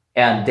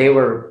 and they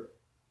were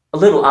a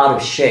little out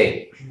of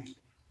shape.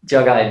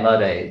 Jagai and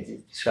Madai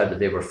described that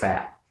they were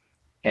fat,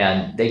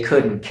 and they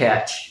couldn't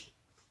catch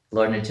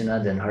Lord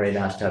Nityananda and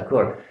Haridas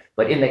Thakur.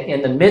 But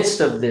in the midst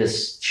of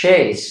this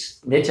chase,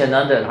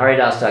 Nityananda and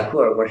Haridas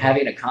Thakur were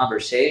having a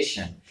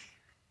conversation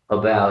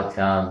about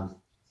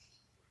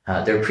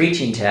their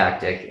preaching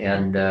tactic,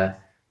 and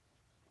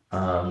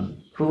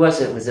who was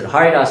it? Was it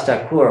Haridas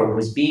Thakur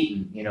was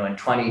beaten, in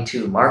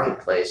 22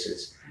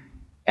 marketplaces,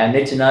 and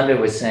Nityananda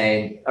was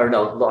saying, or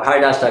no,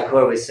 Haridas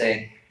Thakur was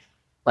saying,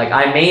 like,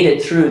 I made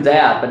it through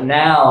that, but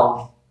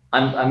now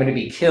I'm going to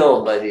be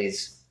killed by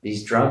these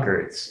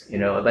drunkards,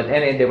 But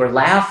and they were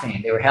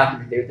laughing. They were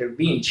they're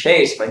being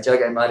chased by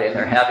Jagai Madai, and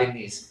they're having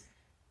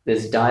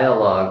this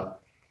dialogue.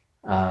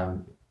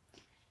 And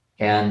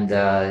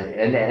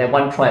at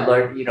one point,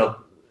 Lord,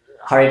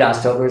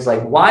 Haridas Thakur was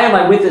like, "Why am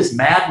I with this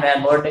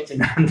madman, Lord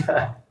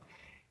Nityananda?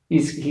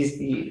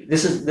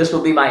 This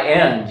will be my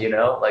end."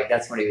 Like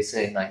that's what he was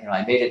saying. Like,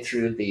 I made it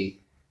through the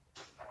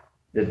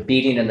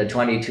beating in the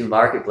 22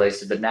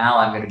 marketplaces, but now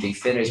I'm going to be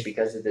finished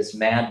because of this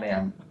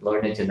madman,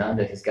 Lord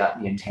Nityananda, has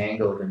got me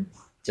entangled, and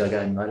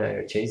Jagai and Madai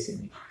are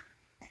chasing me.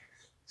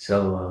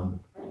 So,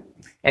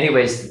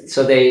 anyways,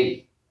 so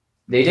they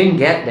didn't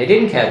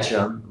catch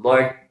him.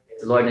 Lord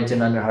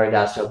Nityananda and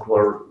Haridas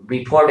Thakur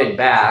reported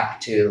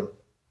back to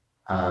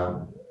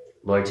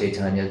Lord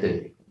Chaitanya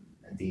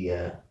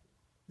the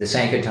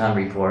Sankirtan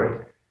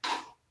report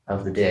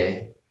of the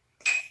day.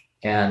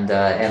 And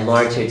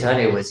Lord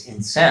Chaitanya was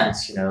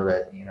incensed,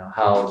 that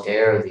how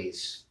dare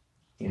these,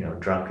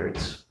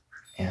 drunkards,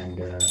 and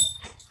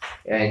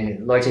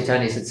Lord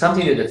Chaitanya said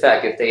something to the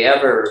effect, if they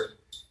ever,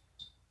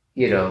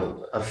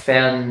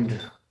 offend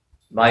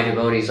my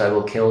devotees, I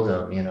will kill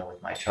them,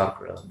 with my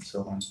chakra and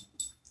so on.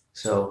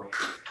 So,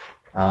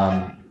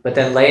 but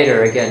then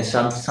later, again,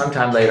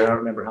 sometime later, I don't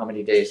remember how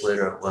many days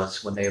later it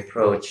was, when they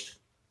approached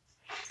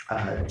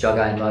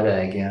Jagai and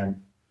Madai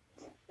again.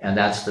 And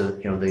that's the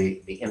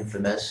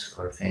infamous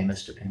or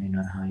famous, depending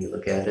on how you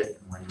look at it,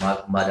 when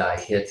Madai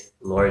hit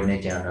Lord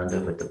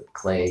Nityananda with the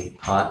clay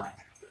pot.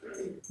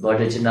 Lord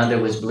Nityananda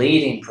was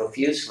bleeding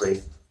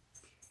profusely,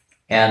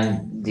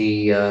 and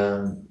the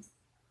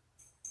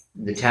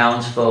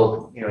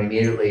townsfolk,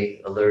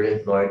 immediately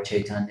alerted Lord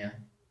Chaitanya.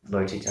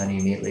 Lord Chaitanya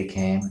immediately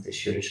came with the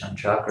Sudarshan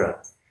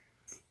chakra,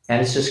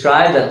 and it's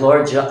described that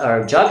Lord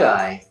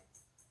Jagai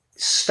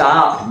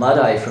stopped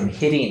Madai from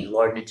hitting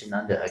Lord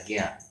Nityananda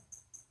again.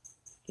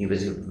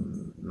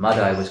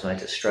 Madai was going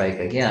to strike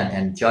again,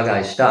 and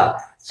Jagai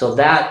stopped. So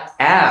that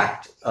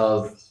act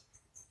of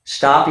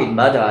stopping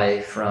Madai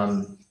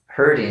from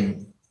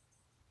hurting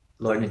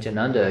Lord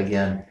Nityananda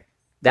again,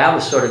 that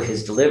was sort of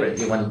his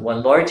deliverance.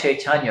 When Lord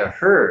Chaitanya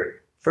heard,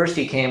 first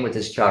he came with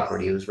his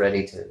chakra, he was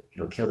ready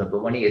to kill them,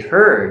 but when he had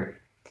heard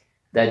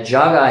that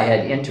Jagai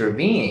had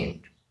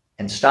intervened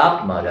and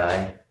stopped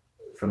Madai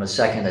from a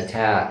second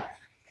attack,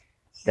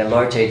 then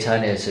Lord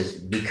Chaitanya says,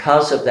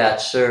 because of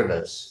that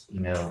service,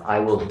 I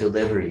will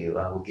deliver you.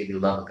 I will give you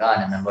love of God.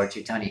 And then Lord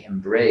Chaitanya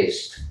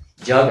embraced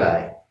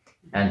Jagai.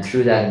 And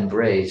through that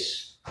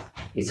embrace,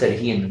 he said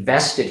he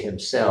invested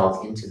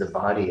himself into the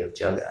body of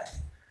Jagai,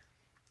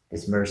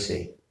 his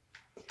mercy.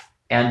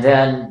 And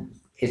then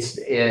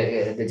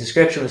the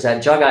description was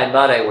that Jagai and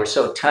Madai were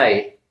so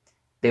tight,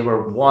 they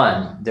were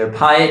one. Their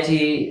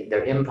piety,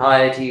 their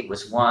impiety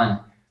was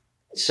one.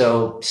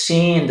 So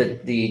seeing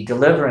the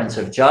deliverance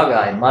of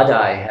Jagai,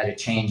 Madai had a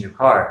change of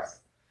heart.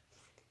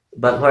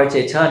 But Lord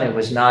Chaitanya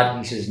was not,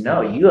 he says,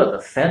 no, you have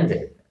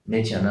offended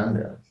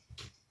Nityananda.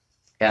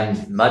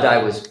 And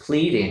Madai was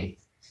pleading,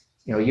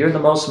 you're the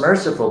most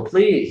merciful,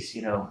 please,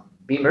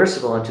 be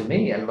merciful unto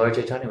me. And Lord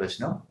Chaitanya was,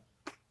 no,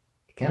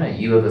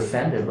 you have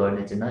offended Lord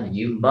Nityananda.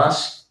 You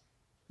must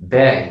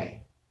beg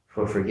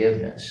for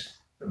forgiveness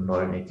from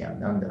Lord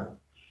Nityananda.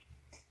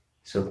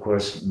 So, of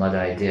course,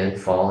 Madai did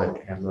fall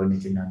at Lord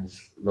Nityananda's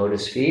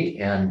lotus feet,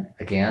 and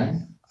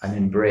again, an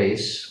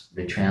embrace,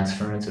 the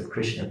transference of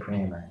Krishna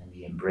Prema and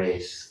the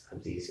embrace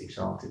of these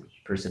exalted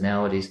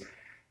personalities,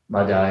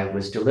 Madai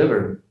was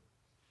delivered.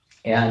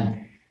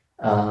 And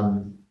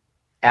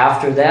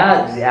after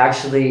that,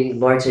 actually,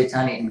 Lord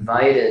Chaitanya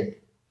invited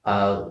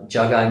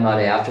Jagai and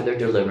Madai, after their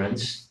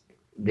deliverance,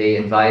 they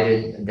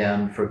invited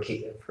them for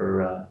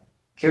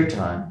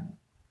kirtan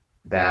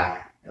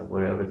back at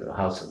whatever the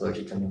house that Lord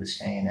Chaitanya was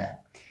staying at.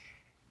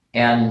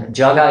 And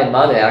Jagai and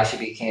Madai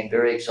actually became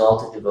very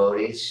exalted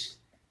devotees.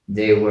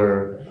 They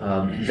were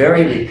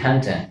very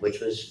repentant, which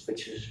was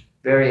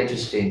very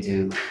interesting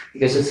too,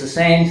 because it's the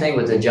same thing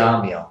with the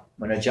Jamil.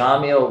 When a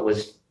Jamil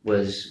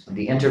was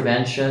the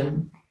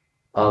intervention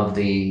of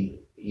the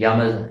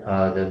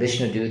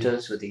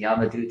Vishnudutas with the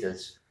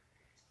Yamadutas,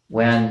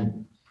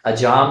 when a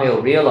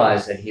Jamil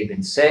realized that he had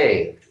been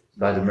saved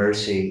by the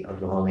mercy of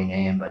the holy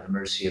name, by the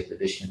mercy of the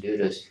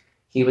Vishnudutas,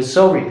 he was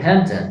so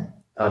repentant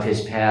of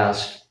his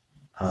past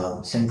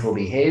sinful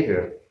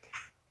behavior.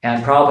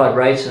 And Prabhupada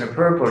writes in a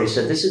purport, he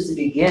said, this is the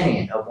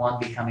beginning of one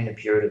becoming a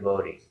pure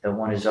devotee, that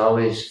one is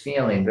always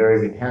feeling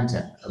very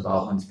repentant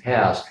about one's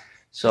past.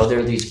 So there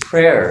are these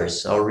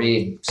prayers. I'll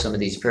read some of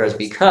these prayers,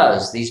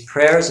 because these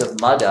prayers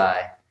of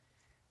Madai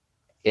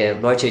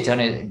Lord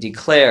Chaitanya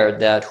declared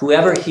that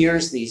whoever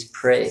hears these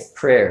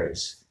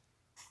prayers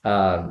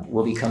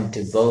will become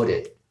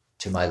devoted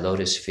to my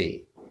lotus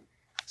feet.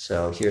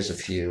 So here's a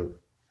few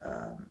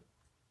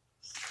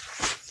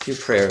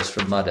prayers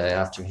from Madai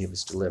after he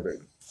was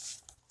delivered.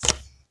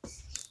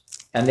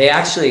 And they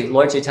actually,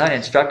 Lord Chaitanya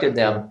instructed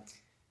them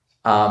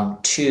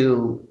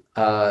to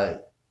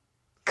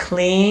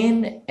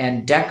clean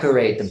and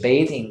decorate the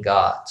bathing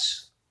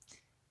ghats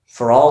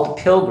for all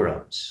the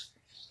pilgrims.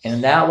 And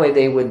in that way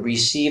they would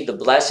receive the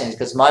blessings,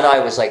 because Madai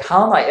was like,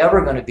 how am I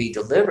ever going to be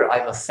delivered?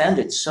 I've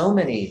offended so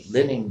many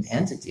living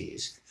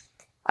entities.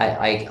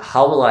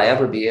 How will I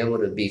ever be able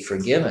to be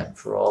forgiven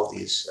for all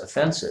these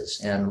offenses?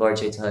 And Lord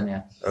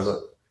Chaitanya,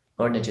 or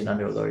Lord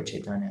Nityananda or Lord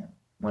Chaitanya,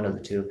 one of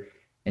the two,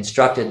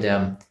 instructed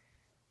them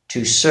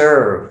to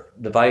serve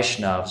the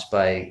Vaishnavas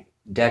by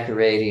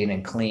decorating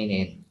and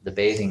cleaning the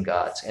bathing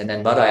ghats. And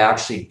then Madai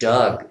actually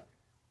dug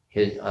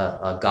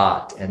a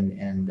ghat,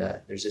 and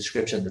there's a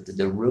description that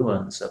the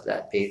ruins of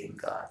that bathing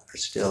ghat are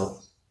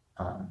still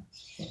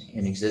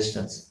in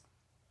existence.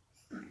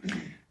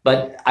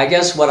 But I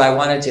guess what I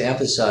wanted to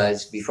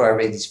emphasize before I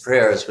read these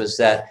prayers was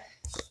that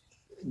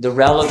the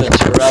relevance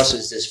for us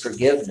is this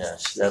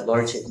forgiveness, that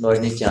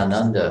Lord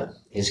Nityananda,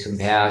 his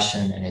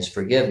compassion and his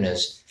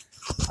forgiveness.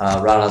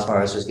 Radha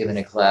Maharaj was given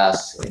a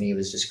class, and he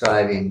was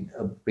describing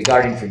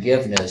regarding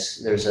forgiveness.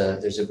 There's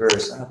a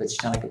verse. I don't know if it's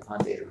Chanakya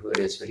Pandit or who it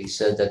is, but he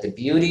said that the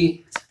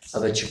beauty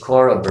of a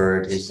chakora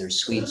bird is their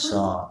sweet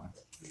song.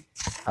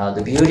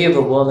 The beauty of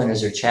a woman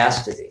is her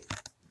chastity.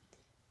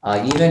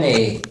 Even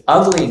a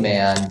ugly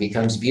man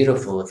becomes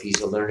beautiful if he's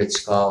a learned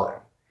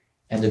scholar,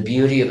 and the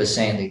beauty of a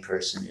saintly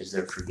person is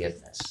their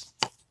forgiveness.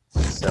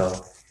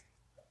 So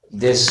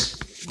this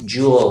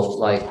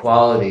jewel-like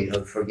quality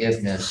of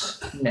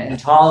forgiveness and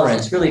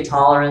tolerance, really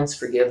tolerance,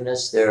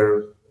 forgiveness,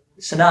 they're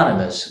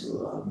synonymous.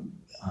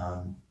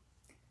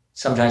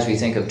 Sometimes we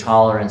think of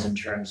tolerance in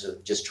terms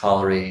of just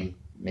tolerating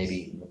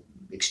maybe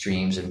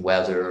extremes in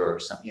weather or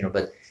something,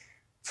 but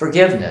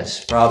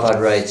forgiveness, Prabhupada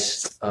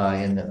writes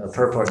in the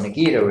purport in the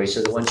Gita, where he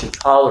said that one should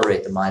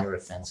tolerate the minor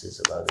offenses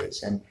of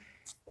others. And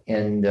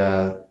in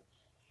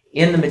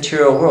the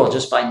material world,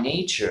 just by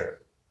nature,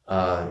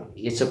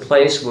 it's a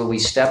place where we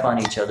step on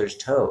each other's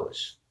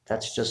toes.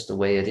 That's just the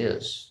way it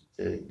is.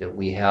 That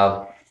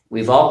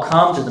we've all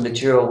come to the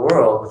material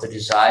world with a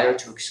desire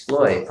to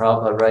exploit.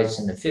 Prabhupada writes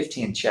in the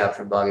 15th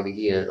chapter of Bhagavad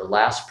Gita, the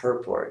last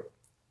purport,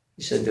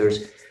 he said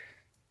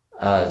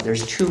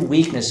there's two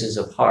weaknesses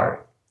of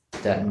heart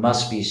that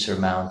must be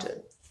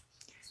surmounted.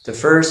 The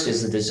first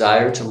is the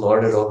desire to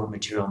lord it over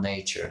material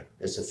nature.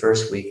 That's the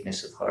first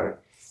weakness of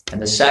heart.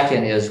 And the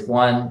second is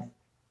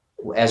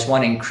as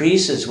one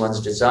increases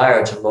one's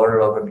desire to lord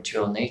it over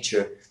material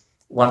nature,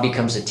 one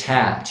becomes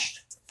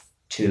attached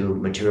to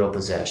material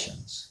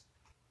possessions.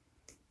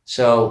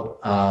 So,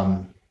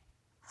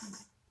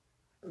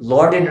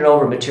 lording it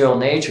over material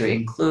nature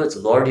includes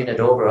lording it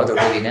over other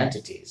living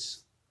entities.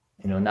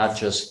 Not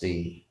just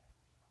the,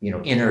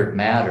 inert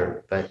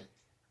matter, but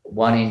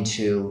wanting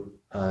to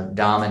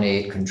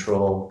dominate,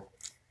 control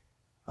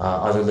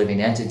other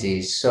living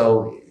entities.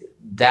 So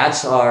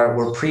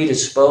we're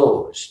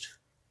predisposed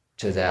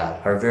to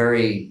that. Our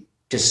very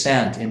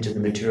descent into the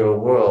material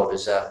world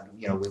is that,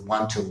 we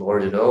want to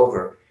lord it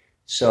over.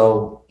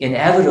 So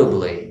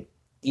inevitably,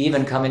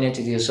 even coming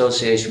into the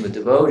association with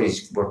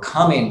devotees, we're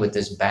coming with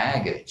this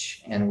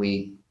baggage, and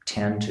we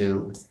tend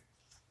to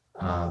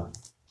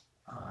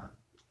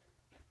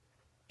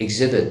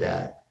exhibit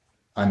that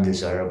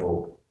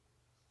undesirable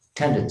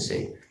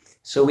tendency.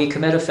 So we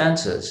commit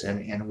offenses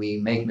and we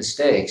make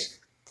mistakes.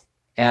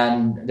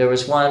 And there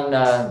was one,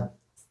 I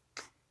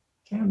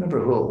can't remember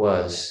who it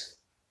was.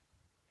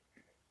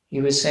 He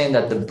was saying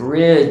that the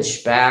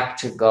bridge back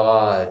to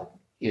God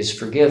is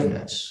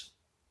forgiveness.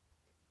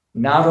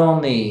 Not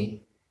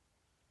only,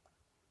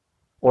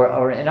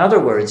 or in other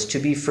words, to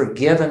be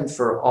forgiven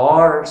for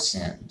our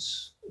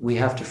sins, we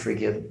have to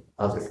forgive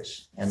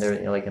others. And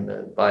they're like in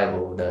the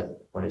Bible, the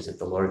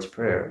Lord's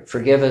Prayer.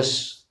 Forgive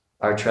us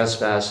our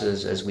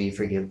trespasses as we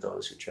forgive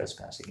those who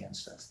trespass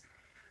against us.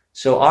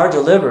 So our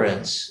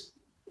deliverance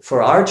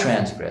for our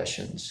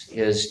transgressions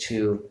is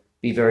to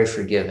be very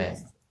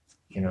forgiving,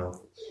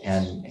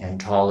 and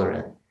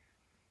tolerant.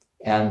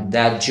 And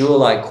that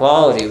jewel-like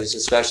quality was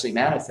especially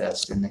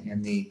manifest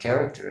in the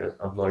character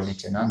of Lord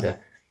Nityananda,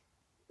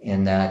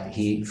 in that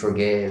he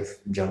forgave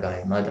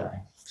Jagai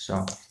Madai.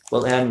 So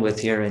we'll end with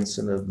hearing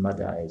some of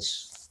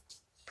Madai's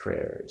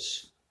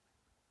prayers.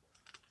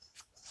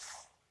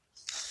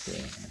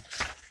 Okay.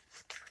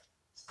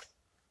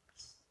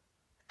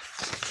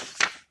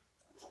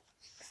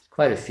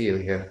 Quite a few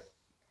here.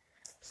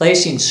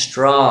 Placing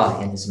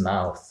straw in his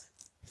mouth,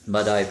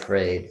 Madai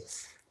prayed,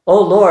 O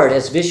Lord,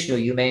 as Vishnu,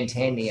 you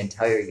maintain the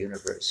entire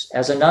universe.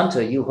 As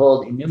Ananta, you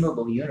hold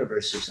innumerable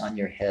universes on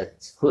your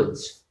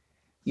hoods.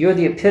 You are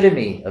the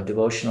epitome of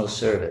devotional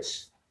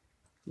service.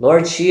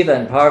 Lord Shiva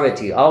and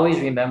Parvati always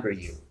remember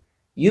you.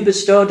 You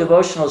bestow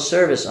devotional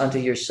service unto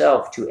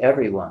yourself to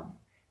everyone.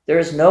 There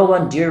is no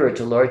one dearer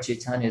to Lord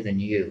Chaitanya than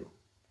you.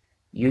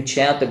 You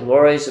chant the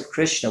glories of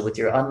Krishna with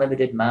your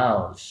unlimited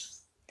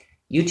mouths.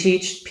 You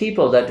teach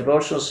people that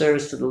devotional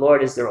service to the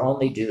Lord is their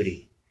only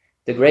duty.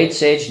 The great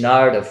sage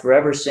Narada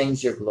forever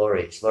sings your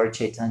glories. Lord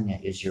Chaitanya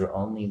is your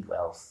only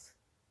wealth.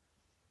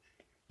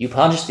 You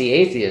punish the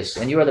atheists,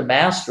 and you are the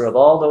master of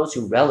all those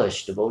who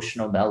relish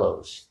devotional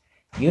mellows.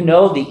 You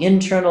know the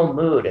internal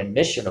mood and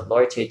mission of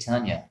Lord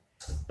Chaitanya.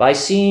 By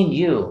seeing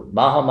you,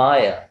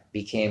 Mahamaya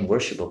became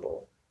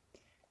worshipable.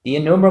 The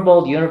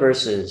innumerable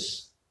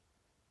universes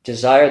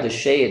desire the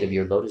shade of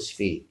your lotus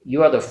feet.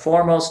 You are the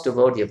foremost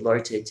devotee of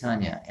Lord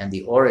Chaitanya and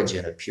the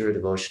origin of pure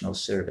devotional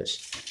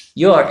service.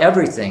 You are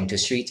everything to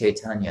Sri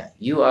Chaitanya.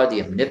 You are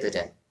the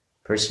omnipotent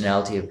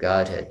personality of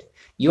Godhead.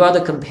 You are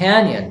the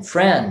companion,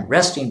 friend,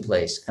 resting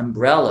place,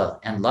 umbrella,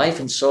 and life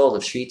and soul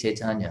of Sri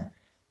Chaitanya.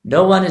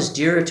 No one is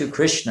dearer to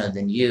Krishna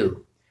than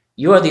you.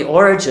 You are the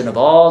origin of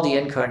all the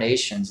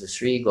incarnations of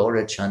Sri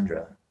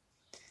Gaurachandra.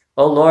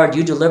 O Lord,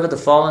 you deliver the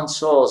fallen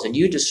souls and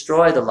you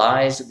destroy the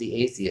lies of the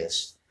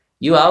atheists.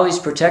 You always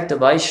protect the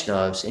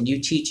Vaishnavas and you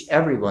teach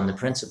everyone the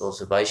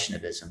principles of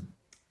Vaishnavism.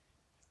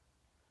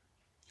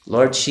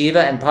 Lord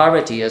Shiva and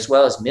Parvati, as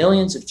well as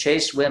millions of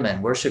chaste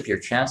women, worship your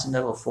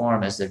transcendental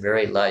form as their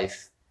very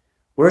life.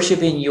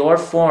 Worshipping your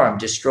form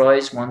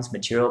destroys one's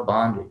material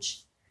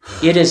bondage.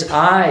 It is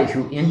I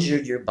who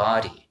injured your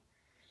body.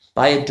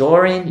 By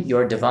adoring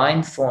your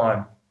divine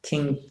form,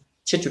 King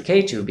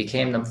Chitraketu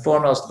became the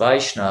foremost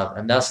Vaishnava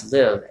and thus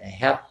lived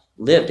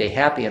a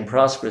happy and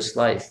prosperous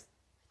life.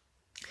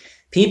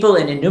 People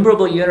in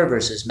innumerable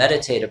universes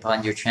meditate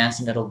upon your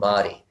transcendental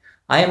body.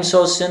 I am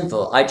so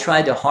sinful, I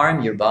tried to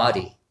harm your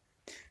body.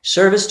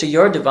 Service to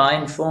your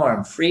divine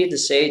form freed the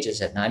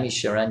sages at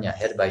Naimisharanya,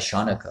 headed by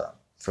Shaunaka,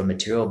 from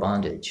material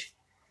bondage.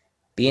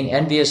 Being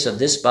envious of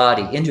this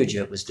body,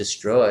 Indrajit was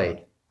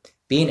destroyed.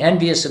 Being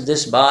envious of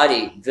this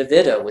body,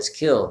 Vivida was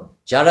killed.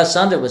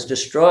 Jarasandha was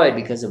destroyed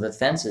because of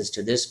offenses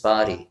to this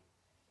body.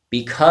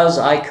 Because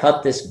I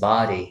cut this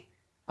body,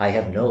 I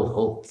have no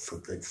hope for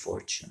good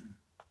fortune.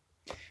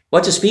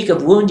 What to speak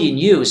of wounding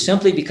you,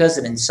 simply because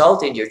of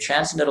insulting your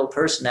transcendental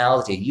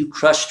personality, you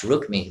crushed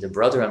Rukmi, the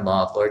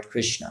brother-in-law of Lord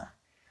Krishna.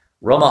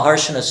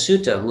 Ramaharshana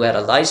Sutta, who had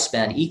a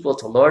lifespan equal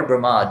to Lord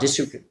Brahma,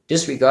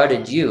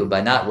 disregarded you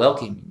by not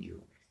welcoming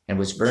you and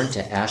was burned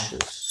to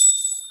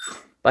ashes.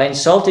 By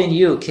insulting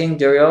you, King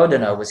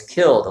Duryodhana was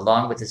killed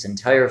along with his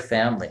entire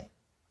family.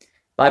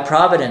 By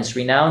providence,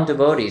 renowned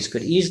devotees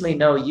could easily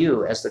know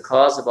you as the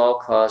cause of all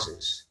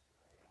causes.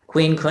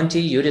 Queen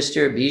Kunti,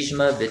 Yudhishthira,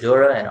 Bhishma,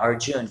 Vidura, and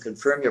Arjun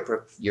confirm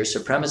your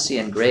supremacy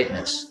and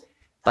greatness.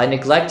 By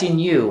neglecting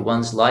you,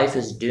 one's life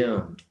is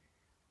doomed.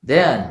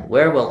 Then,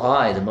 where will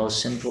I, the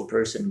most sinful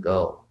person,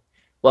 go?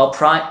 While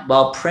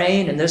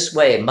praying in this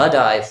way,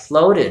 Madai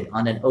floated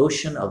on an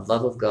ocean of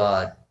love of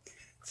God.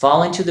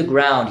 Falling to the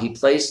ground, he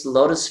placed the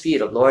lotus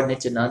feet of Lord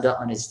Nityananda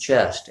on his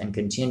chest and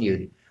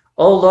continued,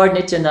 O Lord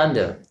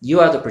Nityananda, you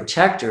are the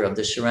protector of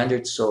the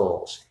surrendered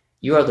souls.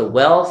 You are the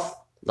wealth,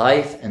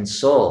 life, and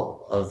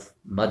soul of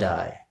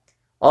Madai.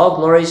 All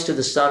glories to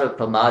the son of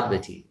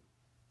Pramadvati.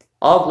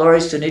 All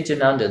glories to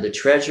Nityananda, the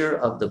treasure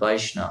of the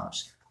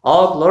Vaishnavas.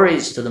 All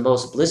glories to the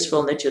most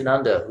blissful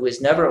Nityananda, who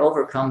is never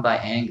overcome by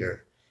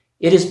anger.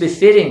 It is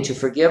befitting to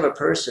forgive a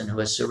person who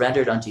has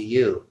surrendered unto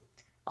you.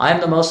 I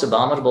am the most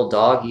abominable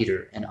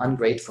dog-eater and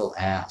ungrateful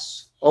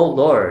ass. O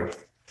Lord,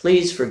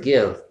 please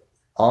forgive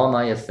all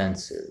my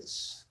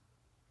offenses.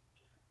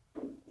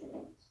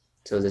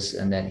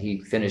 And then he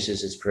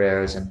finishes his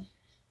prayers, and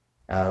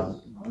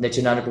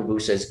Nityananda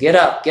Prabhu says, get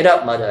up,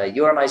 Madai,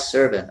 you are my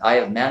servant. I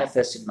have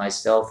manifested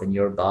myself in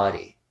your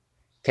body.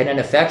 Can an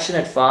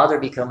affectionate father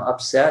become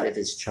upset if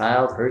his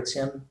child hurts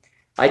him?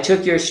 I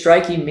took your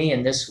striking me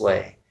in this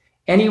way.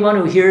 Anyone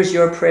who hears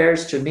your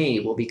prayers to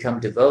me will become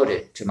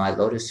devoted to my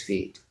lotus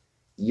feet.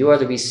 You are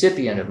the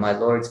recipient of my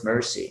Lord's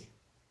mercy.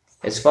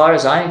 As far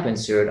as I am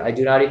concerned, I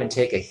do not even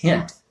take a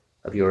hint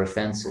of your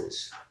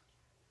offenses.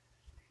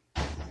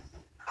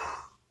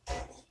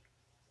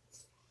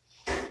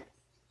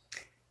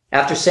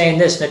 After saying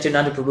this,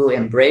 Nityananda Prabhu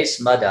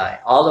embraced Madai.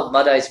 All of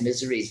Madai's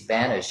miseries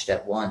vanished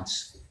at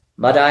once.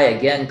 Madai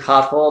again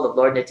caught hold of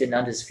Lord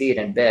Nityananda's feet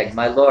and begged,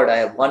 My Lord, I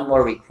have one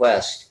more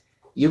request.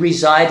 You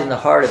reside in the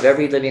heart of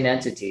every living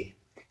entity.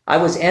 I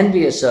was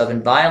envious of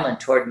and violent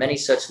toward many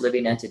such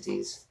living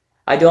entities.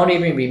 I don't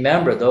even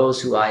remember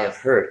those who I have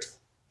hurt.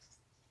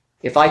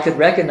 If I could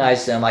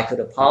recognize them, I could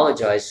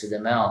apologize to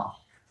them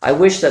all. I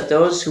wish that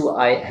those who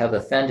I have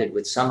offended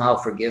would somehow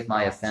forgive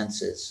my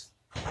offenses.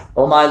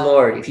 O my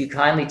Lord, if you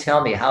kindly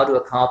tell me how to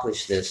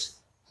accomplish this,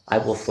 I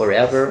will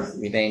forever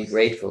remain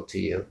grateful to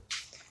you.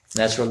 And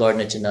that's where Lord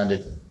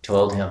Nityananda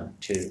told him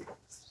to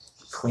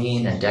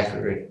cleanse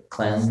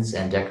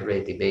and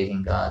decorate the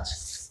bathing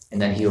gods.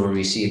 And then he will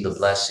receive the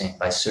blessing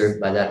by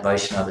that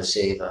Vaishnava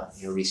Seva.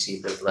 He'll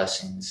receive the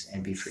blessings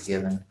and be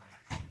forgiven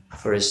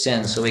for his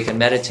sins. So we can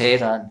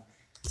meditate on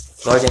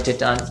Lord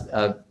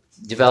Nityananda,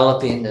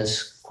 developing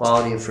this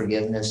quality of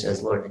forgiveness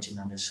as Lord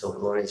Nityananda so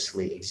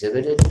gloriously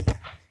exhibited.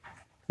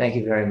 Thank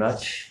you very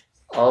much.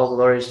 All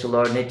glories to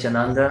Lord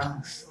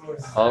Nityananda.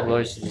 All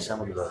glories to the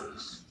Sangha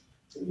devotees.